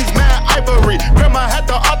 selling beans, mad ivory. Grandma had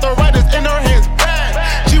the arthritis in her hands, bad.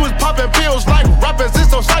 She was popping pills like rappers in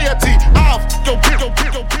society. I'll yo,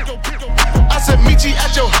 I said Michi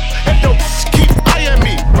at your head, yo, keep eyeing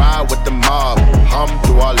me. Ride with the mob,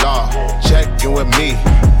 Alhamdulillah. Check in with me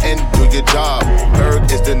and do your job. Berg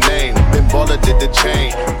is the name, Ben Baller did the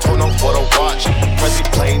chain. Tono for the watch, Prezi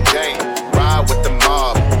plain Jane. Ride with the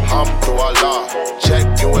mob, Alhamdulillah. Check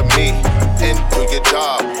in with me and do your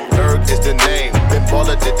job. Berg is the name, Ben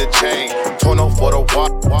Baller did the chain. Tono for the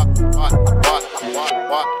watch.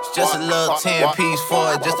 Just a little 10-piece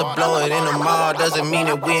for it, just to blow it in the mall. Doesn't mean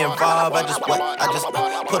that we involved. I just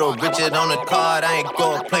put a Richard on the card. I ain't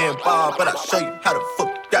going playing ball, but I'll show you how the fuck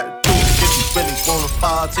you gotta do it. If you really wanna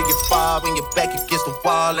fall till you fall when you're back against the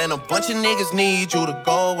wall, and a bunch of niggas need you to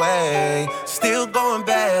go away. Still going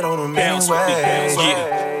bad on them anyway.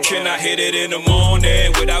 Yeah. Can I hit it in the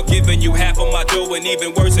morning without giving you half of my dough? And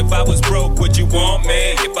even worse, if I was broke, would you want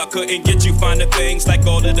me? If I couldn't get you finer things like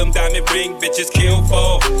all of them diamond ring bitches kill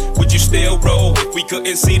for, would you still roll? If we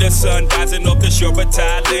couldn't see the sun rising off the shore of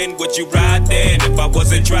Thailand, would you ride then? If I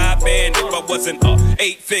wasn't driving, if I wasn't a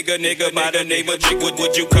 8-figure nigga by the name of Jig,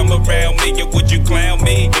 would you come around me or would you clown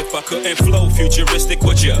me? If I couldn't flow futuristic,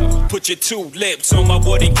 would you put your 2 lips on my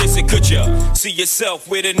wood and kiss it? Could you see yourself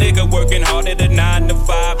with a nigga working harder than 9 to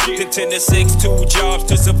 5, contend to 6, 2 jobs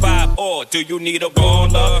to survive? Or do you need a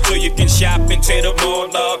baller so you can shop into the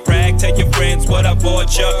mall up? Brag, tell your friends what I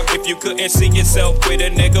bought you. If you couldn't see yourself with a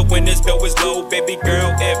nigga when this dough is low, baby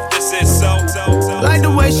girl, if this is so. Like the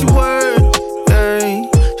way she work, yeah.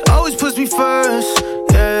 She always puts me first,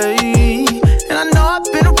 yeah. And I know I've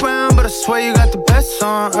been around, but I swear you got the best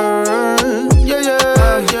on earth, yeah.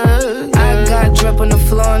 I got drip on the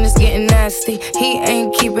floor and it's getting nasty. He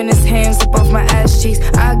ain't keeping his hands up off my ass cheeks.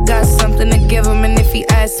 I got something to give him, and if he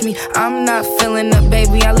asks me, I'm not feeling up,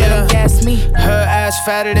 baby, I let him gas me. Her ass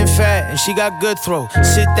fatter than fat, and she got good throw.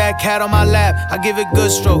 Sit that cat on my lap, I give it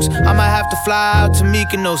good strokes. I might have to fly out to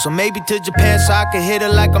Mykonos, or maybe to Japan so I can hit her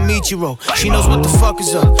like a Michiro. She knows what the fuck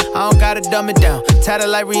is up, I don't gotta dumb it down. Tatted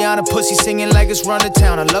like Rihanna, pussy singing like it's run to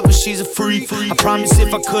town. I love her, she's a freak. I promise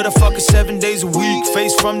if I could, I'd fuck her 7 days a week.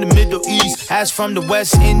 Face from the Middle East, ass from the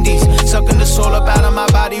West Indies. Sucking the soul up out of my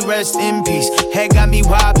body, rest in peace. Head got me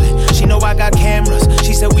wobbling, she know I got cameras.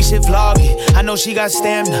 She said we should vlog it, I know she got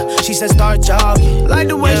stamina. She said start jogging. Like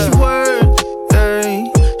the way she work, yeah.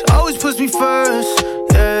 She always puts me first,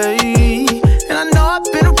 yeah. And I know I've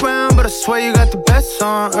been around, but I swear you got the best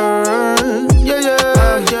on earth, yeah.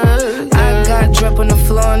 I got drip on the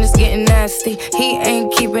floor and it's getting nasty. He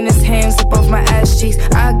ain't keeping his hands up off my ass cheeks.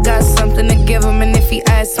 I got something to give him, and if he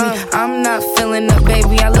asks me, I'm not feeling up,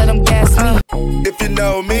 baby, I let him gas me. If you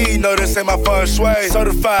know me, know this ain't my feng shui.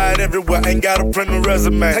 Certified everywhere, ain't gotta print a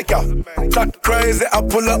resume. Take out, talk crazy, I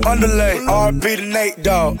pull up underlay. RP to Nate,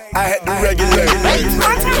 dog, I had to regulate.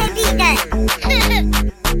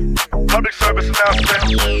 Public service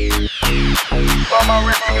announcement. Why my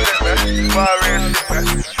wrist niggas man? Why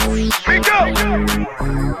me go!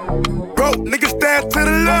 Broke niggas stand to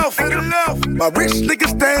the left. My rich niggas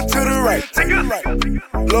stand to the right.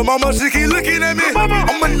 Lil' mama, she keep looking at me.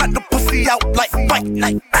 I'ma knock the pussy out like fight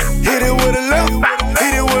night. Hit it with a left,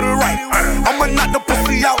 hit it with a right. I'ma knock the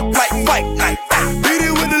pussy out like fight night. Hit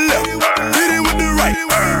it with the left, hit it with the right.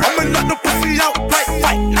 I'ma knock the pussy out like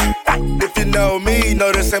fight night. If you know me,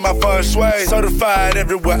 know this ain't my feng shui. Certified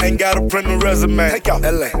everywhere, ain't gotta print a resume. Take out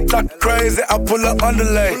LA. Talk crazy, I pull up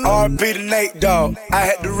underlay. RP to Nate, dog, I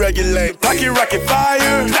had to regulate. Pocket rocket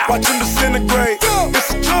fire, watch him disintegrate.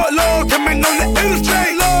 It's a short log, coming on the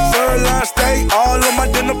illustrate. Third line steak, all on my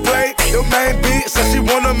dinner plate. Your main beat says she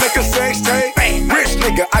wanna make a sex tape. Rich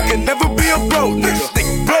nigga, I can never be a broke nigga.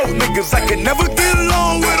 Broke niggas, I can never get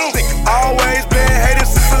along with them. Always been hated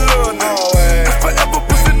since a little nigga. It's forever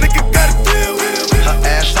pussy nigga gotta deal with it. Her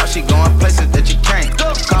ass out, she going places that you can't.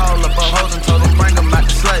 Call up her hoes and told them bring them out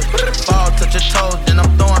the slave. Fall, touch her toes, then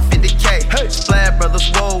I'm throwing 50K. Splad brothers,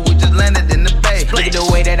 whoa, we just landed in the bay. Look at the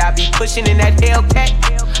way that I be pushing in that Hellcat.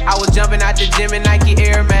 I was jumping out the gym in Nike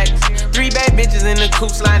Air Max. 3 bad bitches in the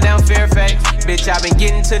coops lying down Fairfax. Bitch, I been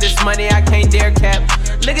getting to this money, I can't dare cap.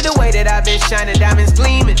 Look at the way that I been shining, diamonds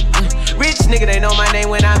gleaming. Rich nigga, they know my name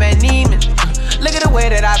when I'm at Neiman. Look at the way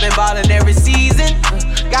that I been ballin' every season.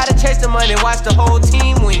 Gotta chase the money, watch the whole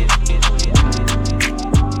team win.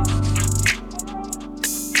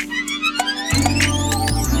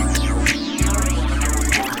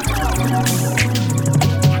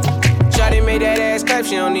 Shawty made that ass clap,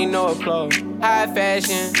 she don't need no applause. High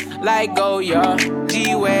fashion, like Goya,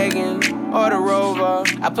 G-Wagon, or the Rover.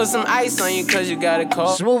 I put some ice on you cause you got a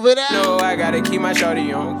cold. Smooth it out. No, I gotta keep my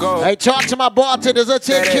shawty on go. Hey, talk to my bartenders, I'll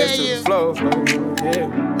take care of you. Flow,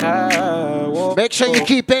 yeah. Make sure you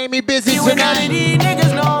keep Amy busy you tonight. These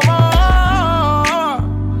niggas no more.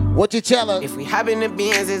 What you tell her? If we hop in the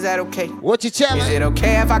Benz, is that okay? What you tell her? Is it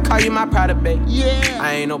okay if I call you my pride, babe? Yeah.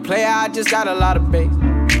 I ain't no player, I just got a lot of bass.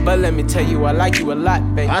 But let me tell you, I like you a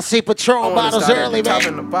lot, babe. I see Patron bottles early, man. babe. Top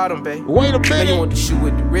and the bottom, babe. Wait a minute. Now you want the shoe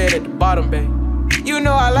with the red at the bottom, babe. You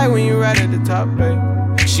know I like when you right at the top, babe.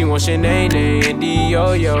 She wants Shanae and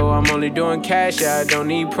D-Yo-Yo. I'm only doing cash, I don't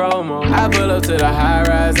need promo. I pull up to the high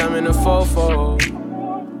rise, I'm in the 4-4.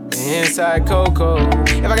 Inside Coco.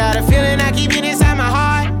 If I got a feeling, I keep it inside my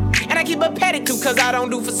heart. And I keep a pedicure cause I don't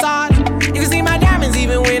do facades. You can see my diamonds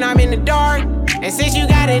even when I'm in the dark. And since you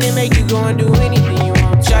got it, it make you go and do anything you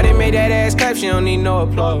want. Shawty made that ass clap, she don't need no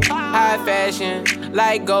applause. High fashion,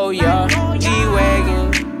 like Goya,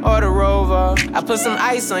 G-Wagon, or the Rover. I put some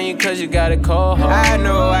ice on you cause you got a cold heart. I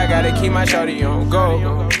know I gotta keep my shawty on go.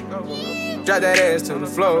 Drop that ass to the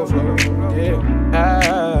floor.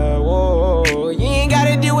 Yeah. Whoa. You ain't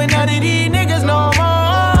gotta deal with none of these niggas no more.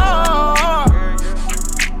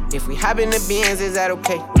 If we hop in the Benz, is that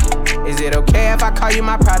okay? Is it okay if I call you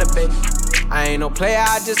my pride, babe? I ain't no player,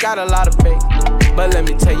 I just got a lot of babe. But let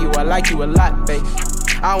me tell you, I like you a lot, babe.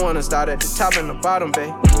 I wanna start at the top and the bottom,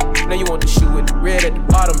 babe. Now you want the shoe with the red at the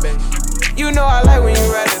bottom, babe. You know I like when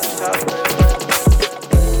you right at the top,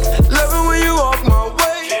 babe. Love it when you walk my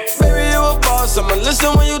way. Baby, you a boss, I'ma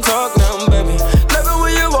listen when you talk now, baby. Love it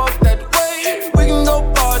when you walk that way. We can go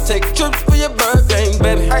far, take trips for your birthday,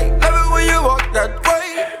 baby. Hey, love it when you walk that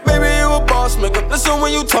way. Baby, you a boss, make up listen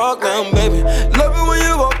when you talk now, baby. Love it when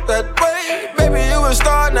you walk that way. Baby, you a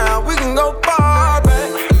star now, we can go far,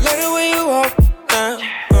 baby. Love it when you walk now,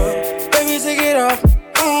 baby, take it off.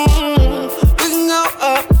 We can go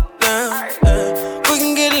up now, we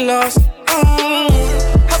can get lost.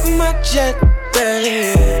 Hop in my jet,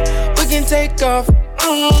 baby, we can take off.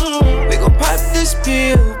 We gon' pop this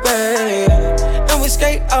pill, baby, and we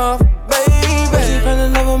skate off, baby. Was you fell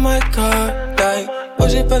in love with my car, like?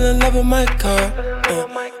 Was you fell in love with my car?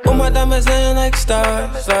 All my diamonds in like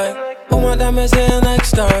stars, like. All my diamonds in like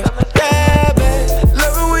stars. Yeah, babe.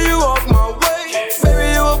 Love it when you walk my way.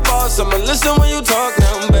 Baby, you a boss. I'ma listen when you talk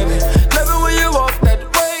now, baby. Love it when you walk that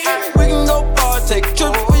way. We can go far, take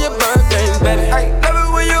trips for your birthday, baby. Love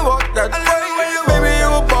it when you walk that way. Baby, you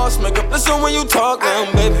a boss. Make up listen when you talk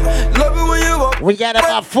now, baby. Love it when you walk. We got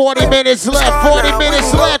about 40 minutes left. 40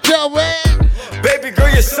 minutes left, yo, man. Baby girl,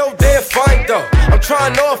 you're so damn fine, though. I'm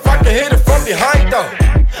trying to know if I can hit it from behind, though.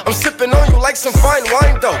 I'm sipping on you like some fine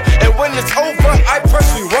wine, though. And when it's over, I press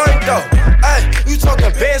rewind, though. Ay, you talking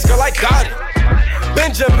bands, girl, I got it.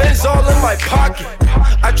 Benjamin's all in my pocket.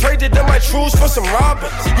 I traded in my trues for some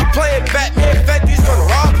robbers. You playing Batman, Fetty's gonna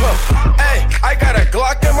rob her. Ay, I got a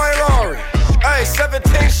Glock in my Rari. Ay,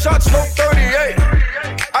 17 shots, no 38.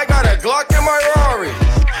 I got a Glock in my Rari.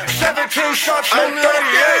 17 shots, no 38.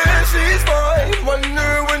 Yeah, she's mine.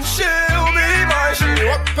 Wonder when she'll be mine. She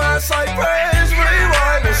walk past like praise,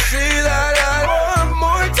 rewind and see that one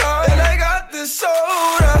more time. And I got this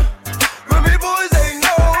soda. Ruby boys, they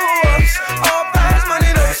know us. All fast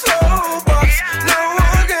money, no slow bucks. No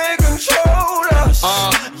one can control us.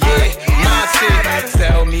 Yeah, my ticket.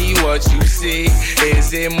 Tell me what you see.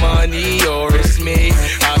 Is it money or it's me?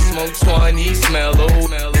 I smoke 20, smell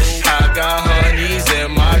old. I got honeys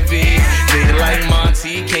in my V. They like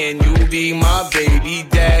Monty, can you be my baby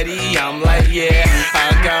daddy? I'm like, yeah.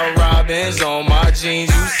 I got robins on my jeans.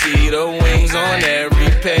 You see the wings on every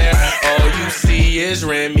pair. All you see is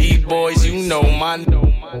Remy boys. You know my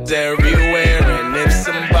everywhere. And if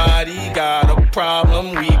somebody got a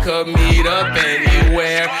problem, we could meet up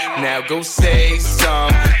anywhere. Now go say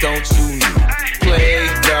some. Don't you play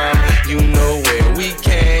dumb? You know where we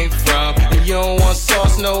came from. You don't want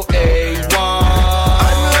sauce, no A1.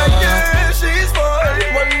 I'm like, yeah, she's fine.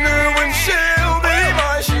 Wonder when she'll be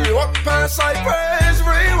mine. She walk past like praise,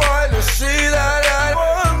 rewind and see that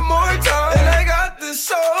one more time. And I got this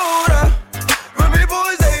soda. Ruby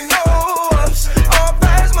boys, they know us. All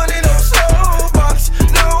fast money, no slow bucks.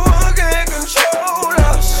 No one can control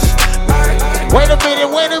us. Wait a minute.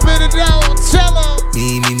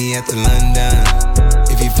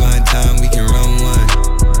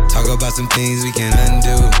 things we can't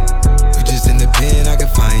undo. You just in the pen, I can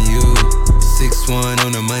find you. 6'1"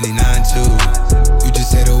 on the money, 9'2". You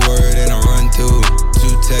just say the word and I run through.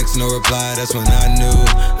 2 texts, no reply, that's when I knew.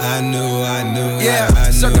 Yeah,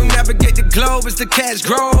 circumnavigate the globe as the cash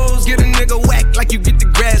grows. Get a nigga whack like you get the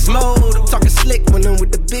grass mowed. I'm talking slick when I'm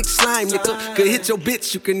with the big slime, nigga. Could hit your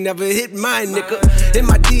bitch, you can never hit mine, nigga. In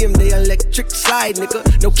my DM, they electric slide, nigga.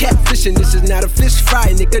 No catfishing, this is not a fish fry,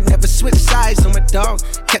 nigga. Never switch sides on my dog.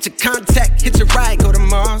 Catch a contact, hit your ride, go to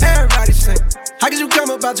Mars. Everybody sing. How could you come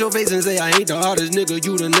about your face and say I ain't the hardest nigga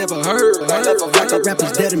you'd have never heard? Like a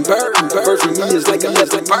rapper's dead and burned. Verse for me is like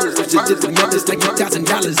 11 birds. Just did the math, it's like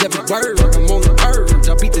 $1,000 every word. I'm on the purge,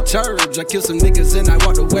 I beat the church. I killed some niggas and I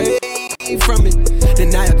walked away from it.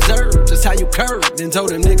 Then I observed just how you curved and told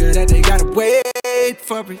them nigga that they gotta wait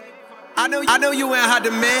for it. I know you ain't hot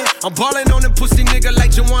demand. I'm ballin' on the pussy nigga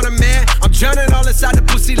like you want a man. I'm drowning all inside the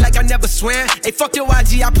pussy like I never swam. Hey, fuck your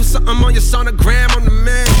IG, I put something on your sonogram. I'm the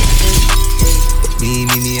man.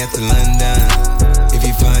 Meet me at the London. If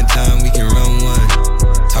you find time, we can run one.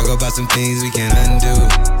 Talk about some things we can't undo.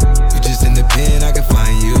 You just in the pen, I can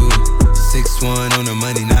find you. 6'1" on the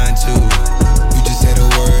money, 9'2". You just say the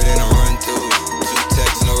word and I run through. 2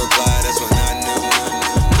 texts, no reply, that's when I knew.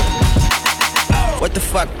 What the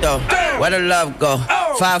fuck though? Where the love go?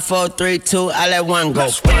 5, 4, 3, 2, I let one go.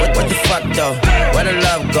 What the fuck though? Where the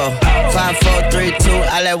love go? 5, 4, 3, 2,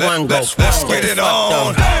 I let one go. Let's get it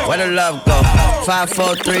on. Where the love go? 5,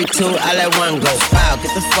 4, 3, 2, I let one go. Wow,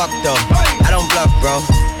 get the fuck though. I don't bluff, bro.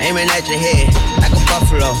 Aiming at your head like a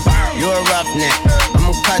buffalo. You a roughneck, I'm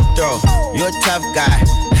a cutthroat. You a tough guy.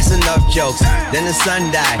 That's enough jokes. Then the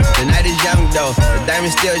sun died. The night is young though. The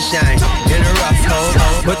diamond still shine in a rough hole.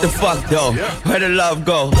 What the fuck though? Where the love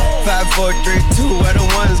go? 5, 4, 3, 2, where the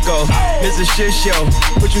ones go? It's a shit show.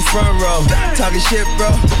 Put you front row. Talking shit, bro.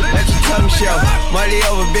 Let your tongue show. Money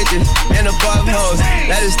over bitches and above hoes.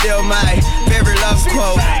 That is still my favorite love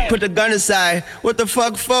quote. Put the gun aside. What the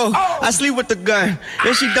fuck for? I sleep with the gun.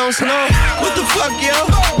 And she don't snow. What the fuck, yo?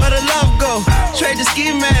 Where the love go? Trade the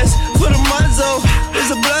ski mask for the muzzle. It's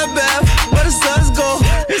a bloodbath. Where the suns go?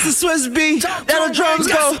 It's the Swiss beat. There the drums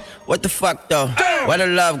go. What the fuck though? Where the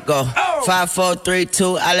love go? 5, 4, 3,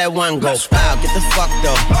 2, I let one go. Wow, get the fuck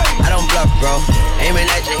though. I don't bluff, bro. Aiming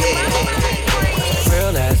at your head.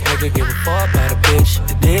 Real ass nigga, give a fuck about a bitch.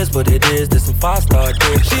 It is what it is, this some 5-star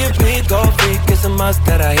dick. She a big gold freak, it's a must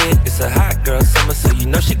that I hit. It's a hot girl summer, so you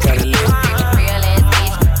know she got it lit.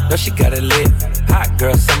 Know she got it lit. Hot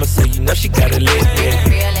girl summer, so you know she got it lit.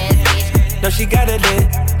 Yeah. Know she got it lit.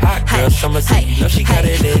 Hot girl summer, so you know she got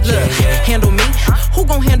it lit. Look, handle me? Who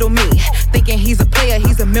gon' handle me? Thinking he's a player,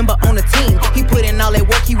 he's a member on the team. He put in all that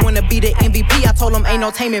work, he wanna be the MVP. I told him ain't no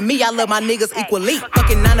taming me, I love my niggas equally.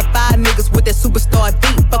 Fucking 9 to 5 niggas with that superstar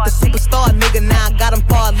beat. Fuck the superstar nigga, now I got him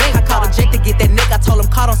far link. I called a Jake to get that nigga, I told him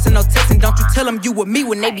call, don't send no text. And don't you tell him you with me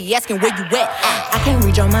when they be asking where you at. I can't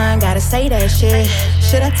read your mind, gotta say that shit.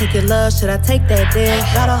 Should I take your love, should I take that dick?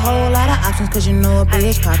 Got a whole lot of options, cause you know a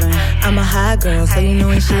bitch poppin'. I'm a high girl, so you know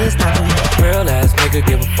when shit's poppin'. Real ass nigga,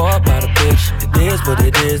 give a fuck about a bitch. It is what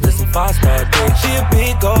it is, this some 5-star dick. She a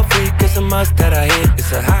big gold freak, it's a must that I hit.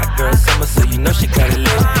 It's a hot girl summer, so you know she got it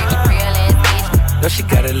lit. Know she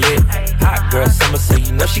got it lit. Hot girl summer, so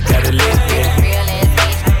you know she got it lit.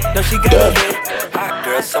 Yeah. Know she got it lit. Hot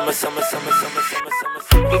girl summer, summer, summer, summer, summer,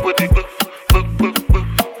 summer.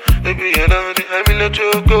 Baby, and I mean let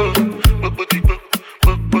you go.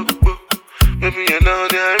 Baby, and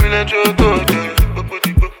I mean let you go.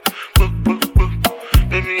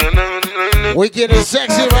 We getting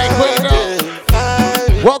sexy right quick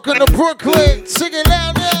now. Welcome to Brooklyn. Sing it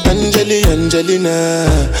loud now. Angelina,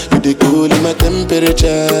 you the cool in my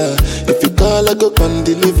temperature. If you call, I go come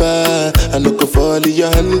deliver. I no go fall in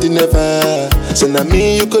your hand never. So now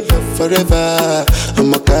me you could love forever.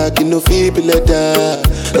 I'm a cocky no feeble letter.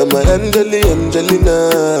 I'm a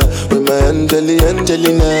Angelina, with my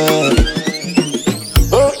Angelina.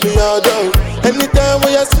 Oh me all down. Anytime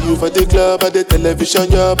when I see you for the club or the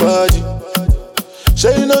television, your body.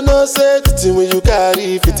 Sure you know say the when you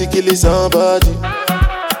carry 50 kill somebody.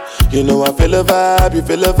 You know I feel a vibe, you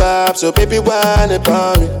feel a vibe, so baby whine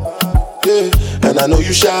about me. Yeah, and I know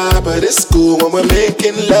you shy, but it's cool when we're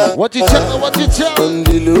making love. What you tell? What you tell? On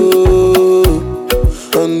the low,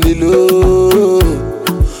 on the low,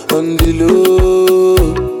 on the low,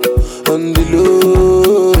 on the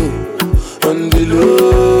low, on the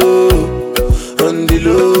low, on the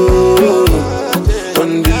low,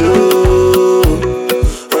 on the low.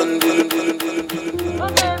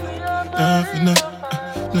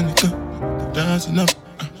 Dancing up,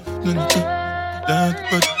 none of two, down the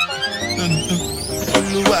butt, none of two. On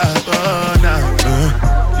the wild now,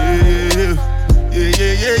 yeah. Yeah,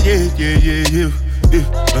 yeah, yeah, yeah, yeah, yeah, yeah. Yeah,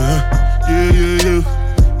 yeah, yeah.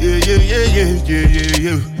 Yeah, yeah, yeah, yeah, yeah, yeah,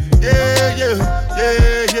 yeah. Yeah, yeah,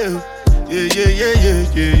 yeah, yeah. Yeah, yeah, yeah, yeah,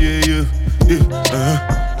 yeah, yeah, yeah.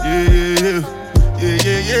 Yeah,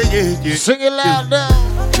 yeah, yeah, yeah. Sing it loud now.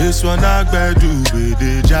 This one I better do with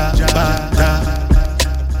the jabba.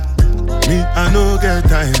 Me, I no get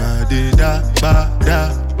time, I did da.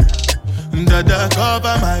 Dada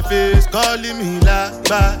cover my face, calling me la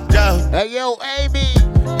ba da. Hey yo, Amy.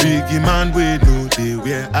 Biggie man, we know they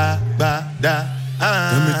wear a ba da.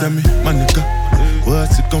 Tell me, my nigga,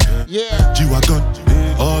 what's it gon' be? Yeah. G-Wagon,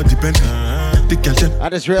 all depend. I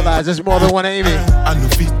just realized there's more than one Amy. I know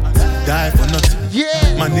feet, die for nothing.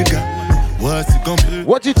 Yeah. My nigga, what's it gon' be?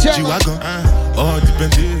 What you tell G-Wagon, all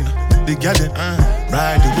depend. The garden,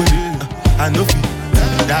 ride the wind. I know feet,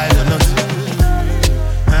 die for nothing.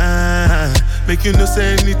 Make you no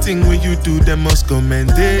say anything when you do, they must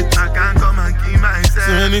commend it. I can't come and keep myself.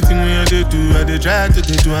 So anything when I do, I try to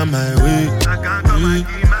do on my way. I can't come and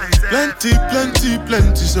keep myself.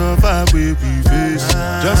 Plenty so far we face.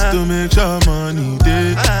 Just to make sure money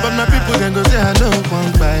day. But my people then go say, I know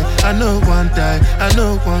one buy, I know one die, I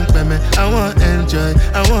know one payment. I want enjoy,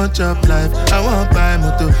 I want job life, I want buy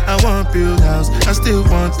motor, I want build house, I still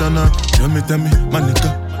want to know. Tell me, my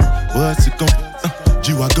nigga, what's it gon' be?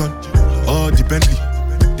 G-Wagon. All the Bentley,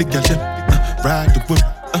 the girl them, ride the whip,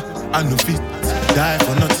 I no feet, die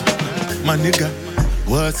for nothing. My nigga,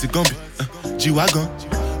 what's it gon' be? G-Wagon,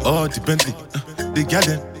 all the Bentley, the girl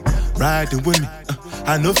them, ride the with me,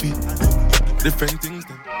 I no feet, different things.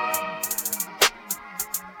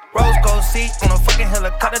 Rose gold seat on a fucking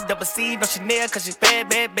helicopter, double C, no Chanel, cause she's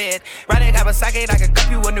bad. Riding Kawasaki, I can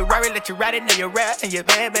cup you a new Rari, let you ride it, now you're rap, and you're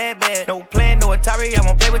bad. No plan, no Atari, I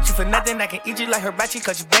won't play with you for nothing, I can eat you like hibachi,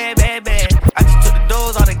 cause you bad. I just took the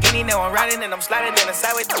doors, all the guinea, now I'm riding, and I'm sliding in the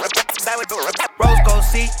sideway. Rose gold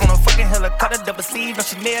seat on a fucking helicopter, double C, no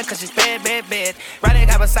Chanel, cause she's bad. Riding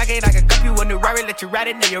Kawasaki, I can cup you a new Rari, let you ride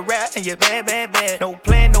it, now you're rap, and you're bad. No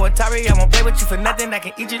plan, no Atari, I won't play with you for nothing, I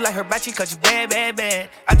can eat you like hibachi, cause you bad.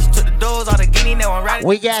 I just took the doors, all the guinea, now I'm riding.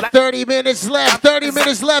 We got 30 minutes left. 30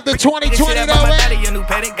 minutes left in 2020. Your new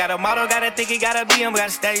petting, got a model, got a think he got a BM, got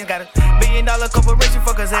a stallion, got a $1 billion corporation,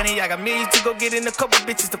 fuckers, and I got millions to go get in a couple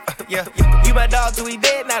bitches. Yeah. You my dog till we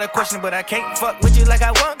dead, not a question, but I can't fuck with you like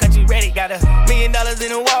I want, cause you ready. Got $1 million in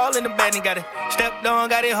the wall in the bed, and got it stepped on,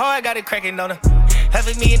 got it hard, got it cracking on her.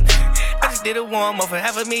 $500,000, I just did a warm up for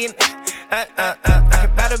 $500,000. I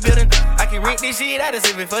can buy the building, I can rent this shit out and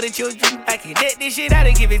save it for the children. I can debt this shit out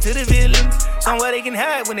and give it to the villains. Somewhere they can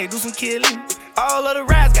hide when they do some killing. All of the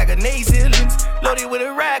rides got grenade ceilings. Loaded with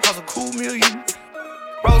a ride, cost a cool million.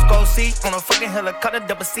 Rose gold seat on a fucking helicopter,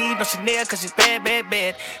 double C, no Chanel, cause she's bad.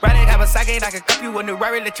 Riding Kawasaki, I can cup you a new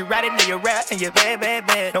Rari, let you ride it, now you're rap, and you're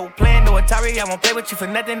bad. No plan, no Atari, I won't play with you for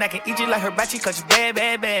nothing, I can eat you like hibachi, cause you bad.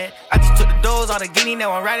 I just took the doors, all the guinea,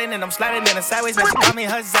 now I'm riding, and I'm sliding in the sideways, now she call me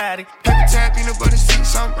her zaddy. Paper tap, peanut butter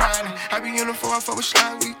seats, I'm riding. I be in the 4, I fuck with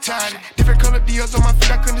slime, we tied it. Different color deals on my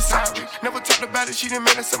feet, I couldn't decide with. Never talked about it, she done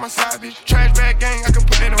made us up my side, bitch. Trash bag gang, I can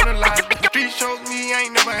put that on the line. Street shows me, I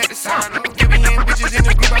ain't never had to sign up. Giving in bitches in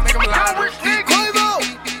the group, I make them live.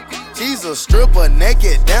 She's a stripper,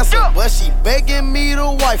 naked dancer, but she begging me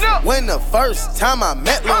to wife. When the first time I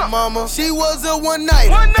met lil' mama, she was a one-nighter.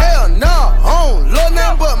 Hell nah, I don't love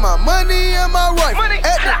nothing but my money and my rifle.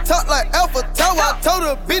 At the top like Alpha Tower, I told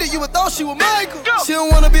her beat it, you would thought she was Michael. She don't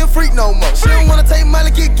wanna be a freak no more. She don't wanna take Miley,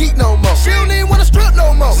 get geek no more. She don't even wanna strip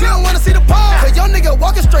no more. She don't wanna see the pole, cause your nigga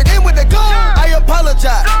walking straight in with the gun. I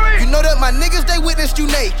apologize. You know that my niggas, they witnessed you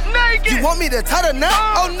naked. You want me to tie her now?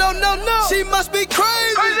 Oh no. She must be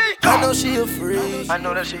crazy. I know she a freak. I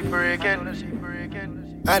know that she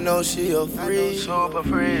freaking. I know she a freak. Super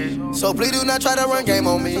freak. So please do not try to run game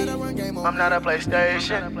on me. I'm not a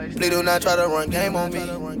PlayStation. Please do not try to run game on me.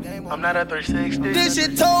 I'm not a 360. This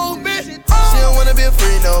shit told me. She don't wanna be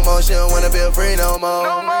free no more. She don't wanna be free no more.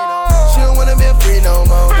 She don't wanna be free no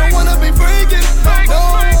more. Don't wanna be freaking. No.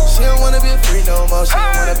 She don't wanna be free no more. She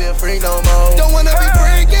don't wanna be free no more. Don't wanna be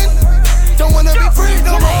freaking. Don't wanna be free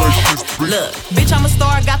no more. Look, bitch, I'm a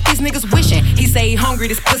star, got these niggas wishing. He say he hungry,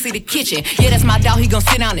 this pussy the kitchen. Yeah, that's my dog, he gon'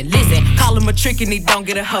 sit down and listen. Call him a trick and he don't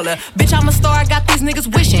get a holler. Bitch, I'm a star, got these niggas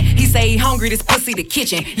wishing. He say he hungry, this pussy the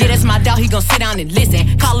kitchen. Yeah, that's my dog, he gon' sit down and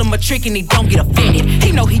listen. Call him a trick and he don't get offended.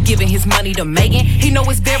 He know he giving his money to Megan. He know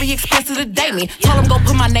it's very expensive to date me. Told him go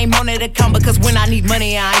put my name on that account because when I need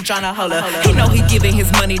money, I ain't tryna holler. He know he giving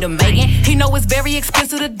his money to Megan. He know it's very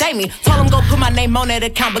expensive to date me. Told him go put my name on that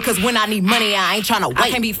account because when I need money, I ain't tryna wait. I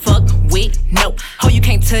can't be fucked with, no. Oh, you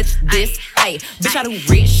can't touch this, ayy. Bitch, I do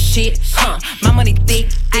rich shit, huh? My money thick,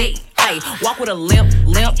 ayy. Ayy, walk with a limp,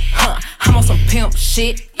 huh? I'm on some pimp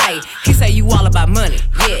shit. Ayy, he say you all about money.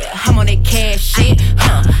 Yeah, I'm on that cash shit,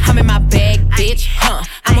 huh? I'm in my bag, bitch, huh?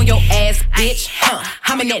 I'm on your ass, bitch, huh?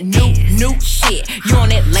 I'm in that new shit. You on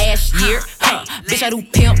that last year, huh? Bitch, I do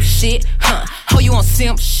pimp shit, huh? Oh, you on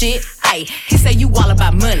simp shit? Ayy, he say you all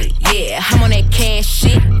about money. Yeah, I'm on that cash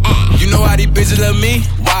shit. You know how these bitches love me?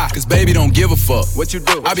 Why? Cause baby don't give a fuck. What you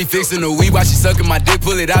do? I be fixing the weed while she sucking my dick,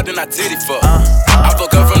 pull it out, then I titty fuck. I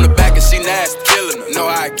fuck her from the back and she nasty, killing her. Know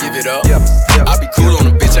how I give it up. I be cool on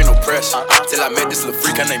the bitch, ain't no pressure. Till I met this little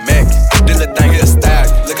freak, her name Mac. This little thing here style.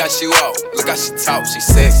 Look how she walk, look how she talk, she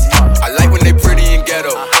sexy. I like when they pretty and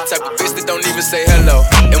ghetto. Type of bitch that don't even say hello.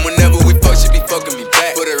 And whenever we fuck, she be fucking me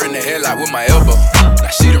back. Put her in the headlock with my elbow.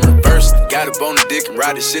 Now she done reversed. Got up on the dick and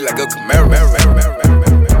ride this shit like a Camaro.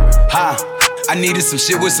 Ha. I needed some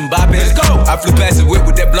shit with some bop in it. I flew past the whip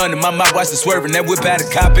with that blunt in my mouth, watched it swerving. That whip had a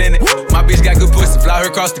cop in it. My bitch got good pussy, fly her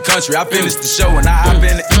across the country. I finished the show and I hop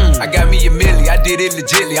in it. I got me a milli, I did it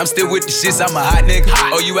legitly. I'm still with the shits, I'm a hot nigga.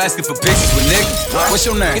 Oh, you asking for pictures with niggas? What's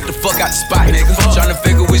your name? Get the fuck out the spot, nigga. Tryna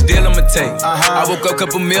figure which deal I'ma take. I woke up,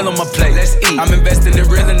 couple meal on my plate. Let's eat. I'm investing in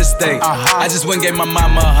real estate. I just went and gave my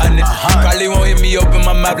mama 100. Probably won't hear me open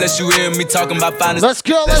my mouth, unless you hear me talking about finance. Let's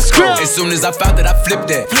go. As soon as I found that, I flipped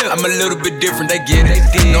that. I'm a little bit different, they get it.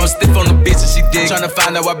 No, I'm stiff on the bitch and she dig. Tryna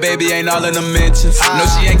find out why baby ain't all in the mentions. No,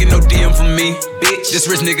 she ain't get no DM from me. Bitch, this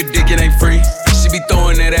rich nigga dick, it ain't free. She be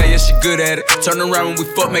throwing that at, yeah, she good at it. Turn around when we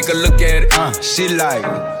fuck, make her look at it. She like,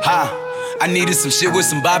 ha. I needed some shit with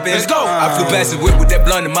some bop in it. Let's go. I flew past the whip with that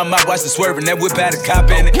blunt in my mouth, watched it swerving. That whip had a cop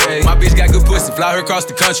in it. My bitch got good pussy, fly her across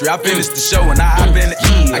the country. I finished the show and I hop in it.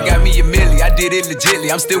 I got me a milli, I did it legitly.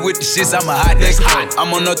 I'm still with the shits, I'm a hot nigga. I'm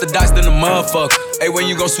unorthodox than a motherfucker. Hey, when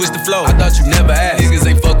you gon' switch the flow? I thought you never asked. Niggas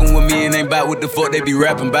ain't fucking with me and ain't bout what the fuck they be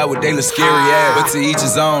rapping about, what they look scary ass. But to each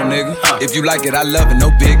his own, nigga. If you like it, I love it, no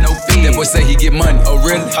big, no fee. That boy say he get money. Oh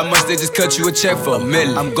really? How much they just cut you a check for? $1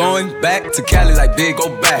 million. I'm going back to Cali like big, go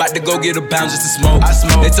back. About to go get a pound just to smoke.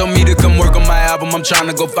 They told me to come work on my album. I'm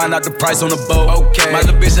tryna go find out the price on the boat. Okay. My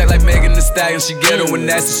little bitch act like Megan Thee Stallion. She ghetto and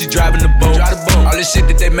nasty. She driving the boat. All this shit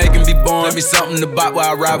that they making be born. Let me something to bop while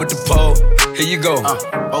I ride with the pole. Here you go.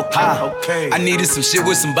 Okay. I needed some shit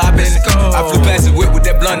with some bop in it. I flew past the whip with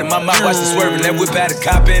that blunt in my mouth, watched it swerving. That whip had a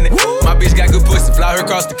cop in it. My bitch got good pussy, fly her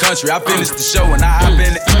across the country. I finished the show and I hop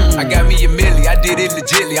in it. I got me a milli, I did it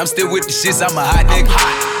legitly. I'm still with the shits. I'm a hot nigga.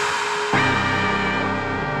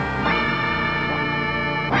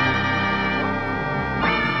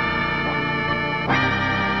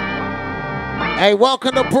 Hey,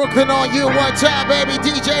 welcome to Brooklyn on you one time, baby.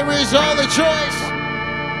 DJ Reed's all the choice.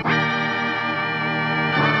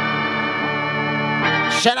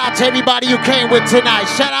 Shout out to everybody you came with tonight.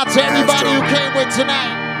 Shout out to everybody you came with tonight.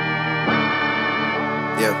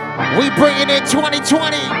 Yeah. We bringing in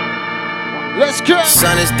 2020. Let's go.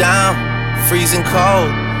 Sun is down, freezing cold.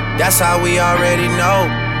 That's how we already know.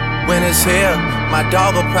 When it's here, my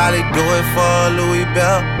dog will probably do it for Louis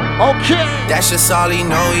Bell. Okay. That's just all he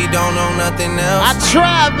know, he don't know nothing else. I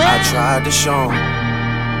tried, man. I tried to show him.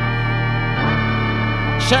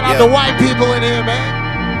 Shout out to white people in here, man.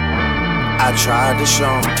 I tried to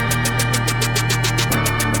show him.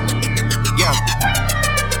 Yeah.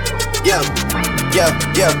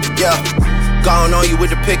 Gone on you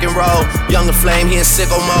with the pick and roll. Younger Flame, he in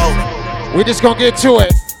sicko mode. We just gonna get to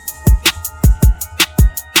it.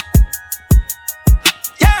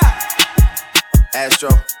 Astro.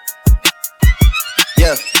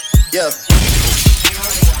 Yeah.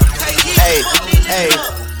 Hey.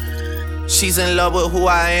 She's in love with who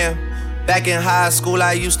I am. Back in high school,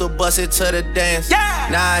 I used to bust it to the dance. Yeah.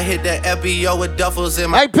 Now I hit the FBO with duffels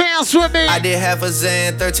in my. Hey, bounce with me. I did half a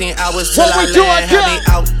Zan, 13 hours till I land. Had me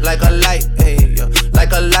out like a light, ayy,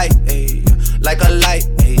 like a light, ayy, like a light,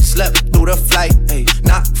 ayy. Slept through the flight, ayy,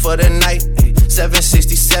 not for the night, ayy.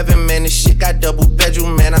 767, man, this shit got double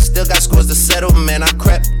bedroom, man. I still got scores to settle, man. I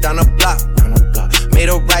crept down the block, made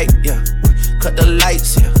a right, yeah. Cut the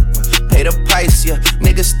lights, yeah. Pay the price, yeah.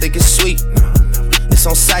 Niggas think it's sweet, no, it's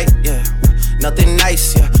on sight, yeah. Nothing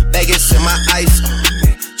nice, yeah. Vegas in my ice, oh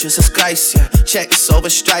man. Jesus Christ, yeah. Checks over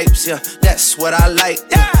stripes, yeah. That's what I like,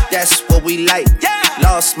 yeah. That's what we like, yeah.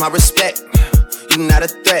 Lost my respect, you not a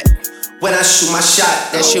threat. When I shoot my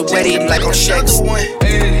shot, that shit ready like on Shaq's.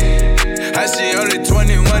 How she only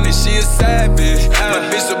 21 and she a savage. My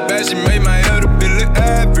bitch so bad she made my elder bitch look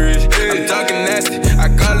average. I'm talking nasty, I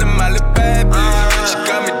call her my little bad bitch. She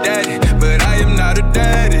call me daddy, but I am not a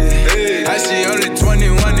daddy. How she only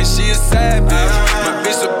 21 and she a savage. My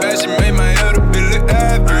bitch so bad she made my elder bitch look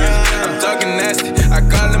average. I'm talking nasty, I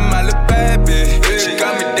call her my little bad bitch. She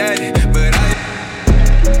call me daddy, but I.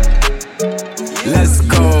 Let's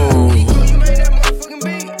go.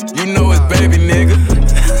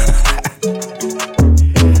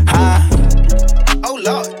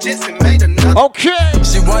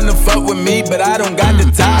 me, but I don't got the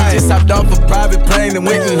time. I just hopped off a private plane and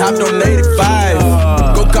went and hopped on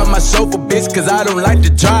 85. Go cut my chauffeur, bitch, cause I don't like to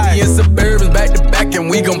drive. Me and Suburbans back to back, and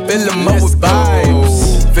we gon' fill them up with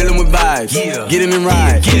vibes. Fill them with vibes, get him in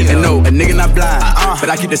ride. And no, a nigga not blind, but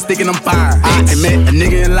I keep the stick and I'm fine. I met a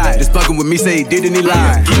nigga in life, just fucking with me, say he did and he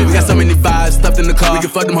lied. We got so many vibes stuffed in the car, we can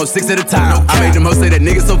fuck them hoes 6 at a time. I made them hoes say that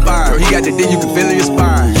nigga so fine. Girl, he got the dick, you can feel in your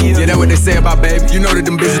spine. Yeah, that's what they say about baby. You know that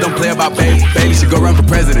them bitches don't play about baby. Baby should go run for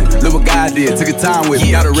president. Look what God did, took a time with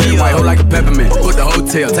me. Got a red and white hoe like a peppermint. Put the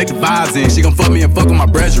hotel, take the vibes in. She gon' fuck me and fuck with my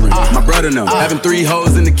brethren. My brother know, having 3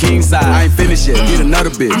 hoes in the king side. I ain't finished yet, get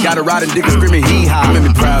another bitch. Got a riding dick and screaming hee haw. You made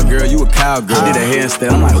me proud, girl, you a cowgirl. Did a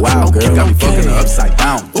handstand, I'm like, wow, girl. Got me fucking her upside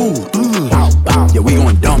down. Ooh, wow, wow. Yeah, we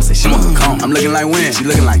going dumb, say she wanna come. I'm looking like when, she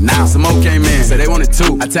looking like now. Some more came in, say they wanted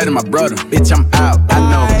 2. I tell my brother, bitch, I'm out, I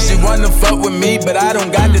know. She wanna fuck with me, but I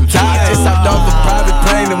don't got the time. Just hopped off a private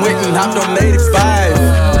plane and went and hopped on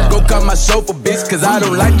 85. Go cut my chauffeur, bitch, cause I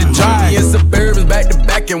don't like to drive. Me and Suburbans back to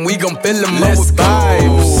back, and we gon' fill them up with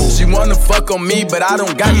vibes. She wanna fuck on me, but I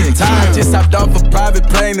don't got the time. Just hopped off a private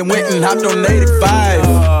plane and went and hopped on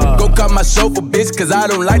 85. Go cut my chauffeur, bitch, cause I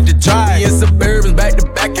don't like to drive. Me and Suburbans back to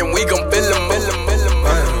back, and we gon' fill them, fill them.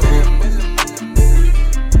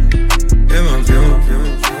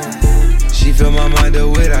 She fill my mind up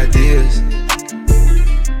with ideas.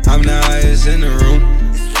 I'm the highest in the room.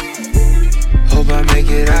 Hope I make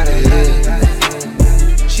it out of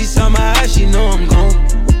here. She saw my eyes, she know I'm gone.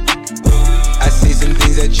 I see some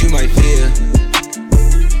things that you might fear.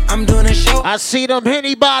 I'm doing a show. I see them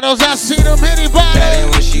Henny bottles, I see them Henny bottles. That ain't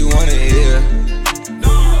what she wanna hear.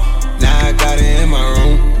 Now I got it in my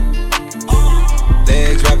room.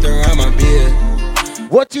 Legs wrapped around my beard.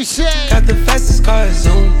 What you say? Got the fastest car,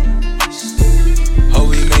 Zoom. Hope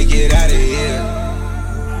we make it out of here.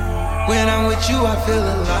 When I'm with you, I feel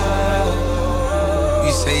alive.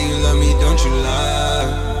 You say you love me, don't you lie?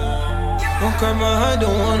 Don't cry my heart,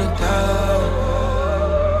 don't wanna die.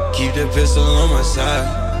 Keep the pistol on my side.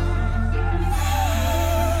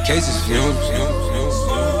 Cases fumes.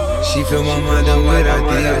 She fill my mind up with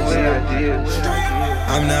ideas.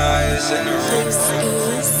 I'm the highest in the room.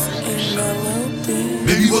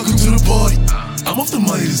 Baby, welcome to the party. I'm off the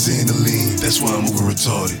money to Xandaline, that's why I'm over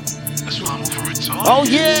retarded. Oh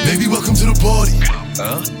yeah. Baby, welcome to the party.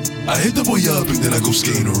 I hit the boy up and then I go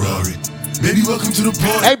skating a Rari. Baby, welcome to the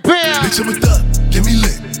party. Hey, Bam. Bitch, I'm a thot, get me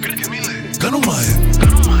lit. Gun on my hip.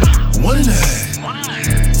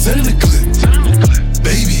 1.5. Send in the clip.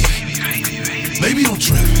 Baby, don't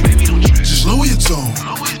trip. Just lower your tone.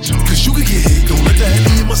 Cause you can get hit, don't let that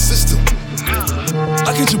Henny in my system.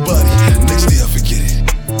 I get your body, next day I forget it.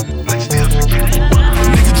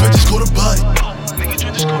 Nigga Dre just caught a body.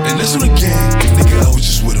 And that's on the gang, nigga, I was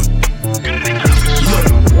just with him. Look,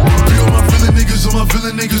 free all my villain niggas, all my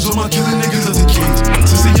villain niggas, all my killing niggas as a kid.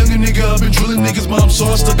 Since a younger nigga, I've been drilling niggas, mom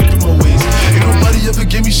saw I stuck up in my ways. Ain't nobody ever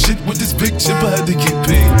gave me shit with this big chip, I had to get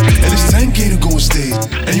paid. And it's 10K to go on stage,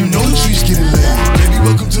 and you know the streets getting laid. Baby,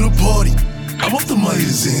 welcome to the party. I'm off the money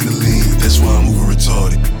to Xandaline, that's why I'm over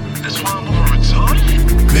retarded.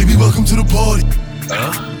 Baby, welcome to the party.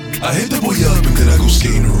 I hit the boy up and then I go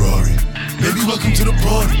skating a Rari. Baby, welcome to the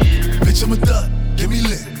party. Bitch, I'm a thot, get me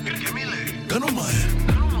lit. Gun on my head.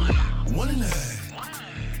 1.5.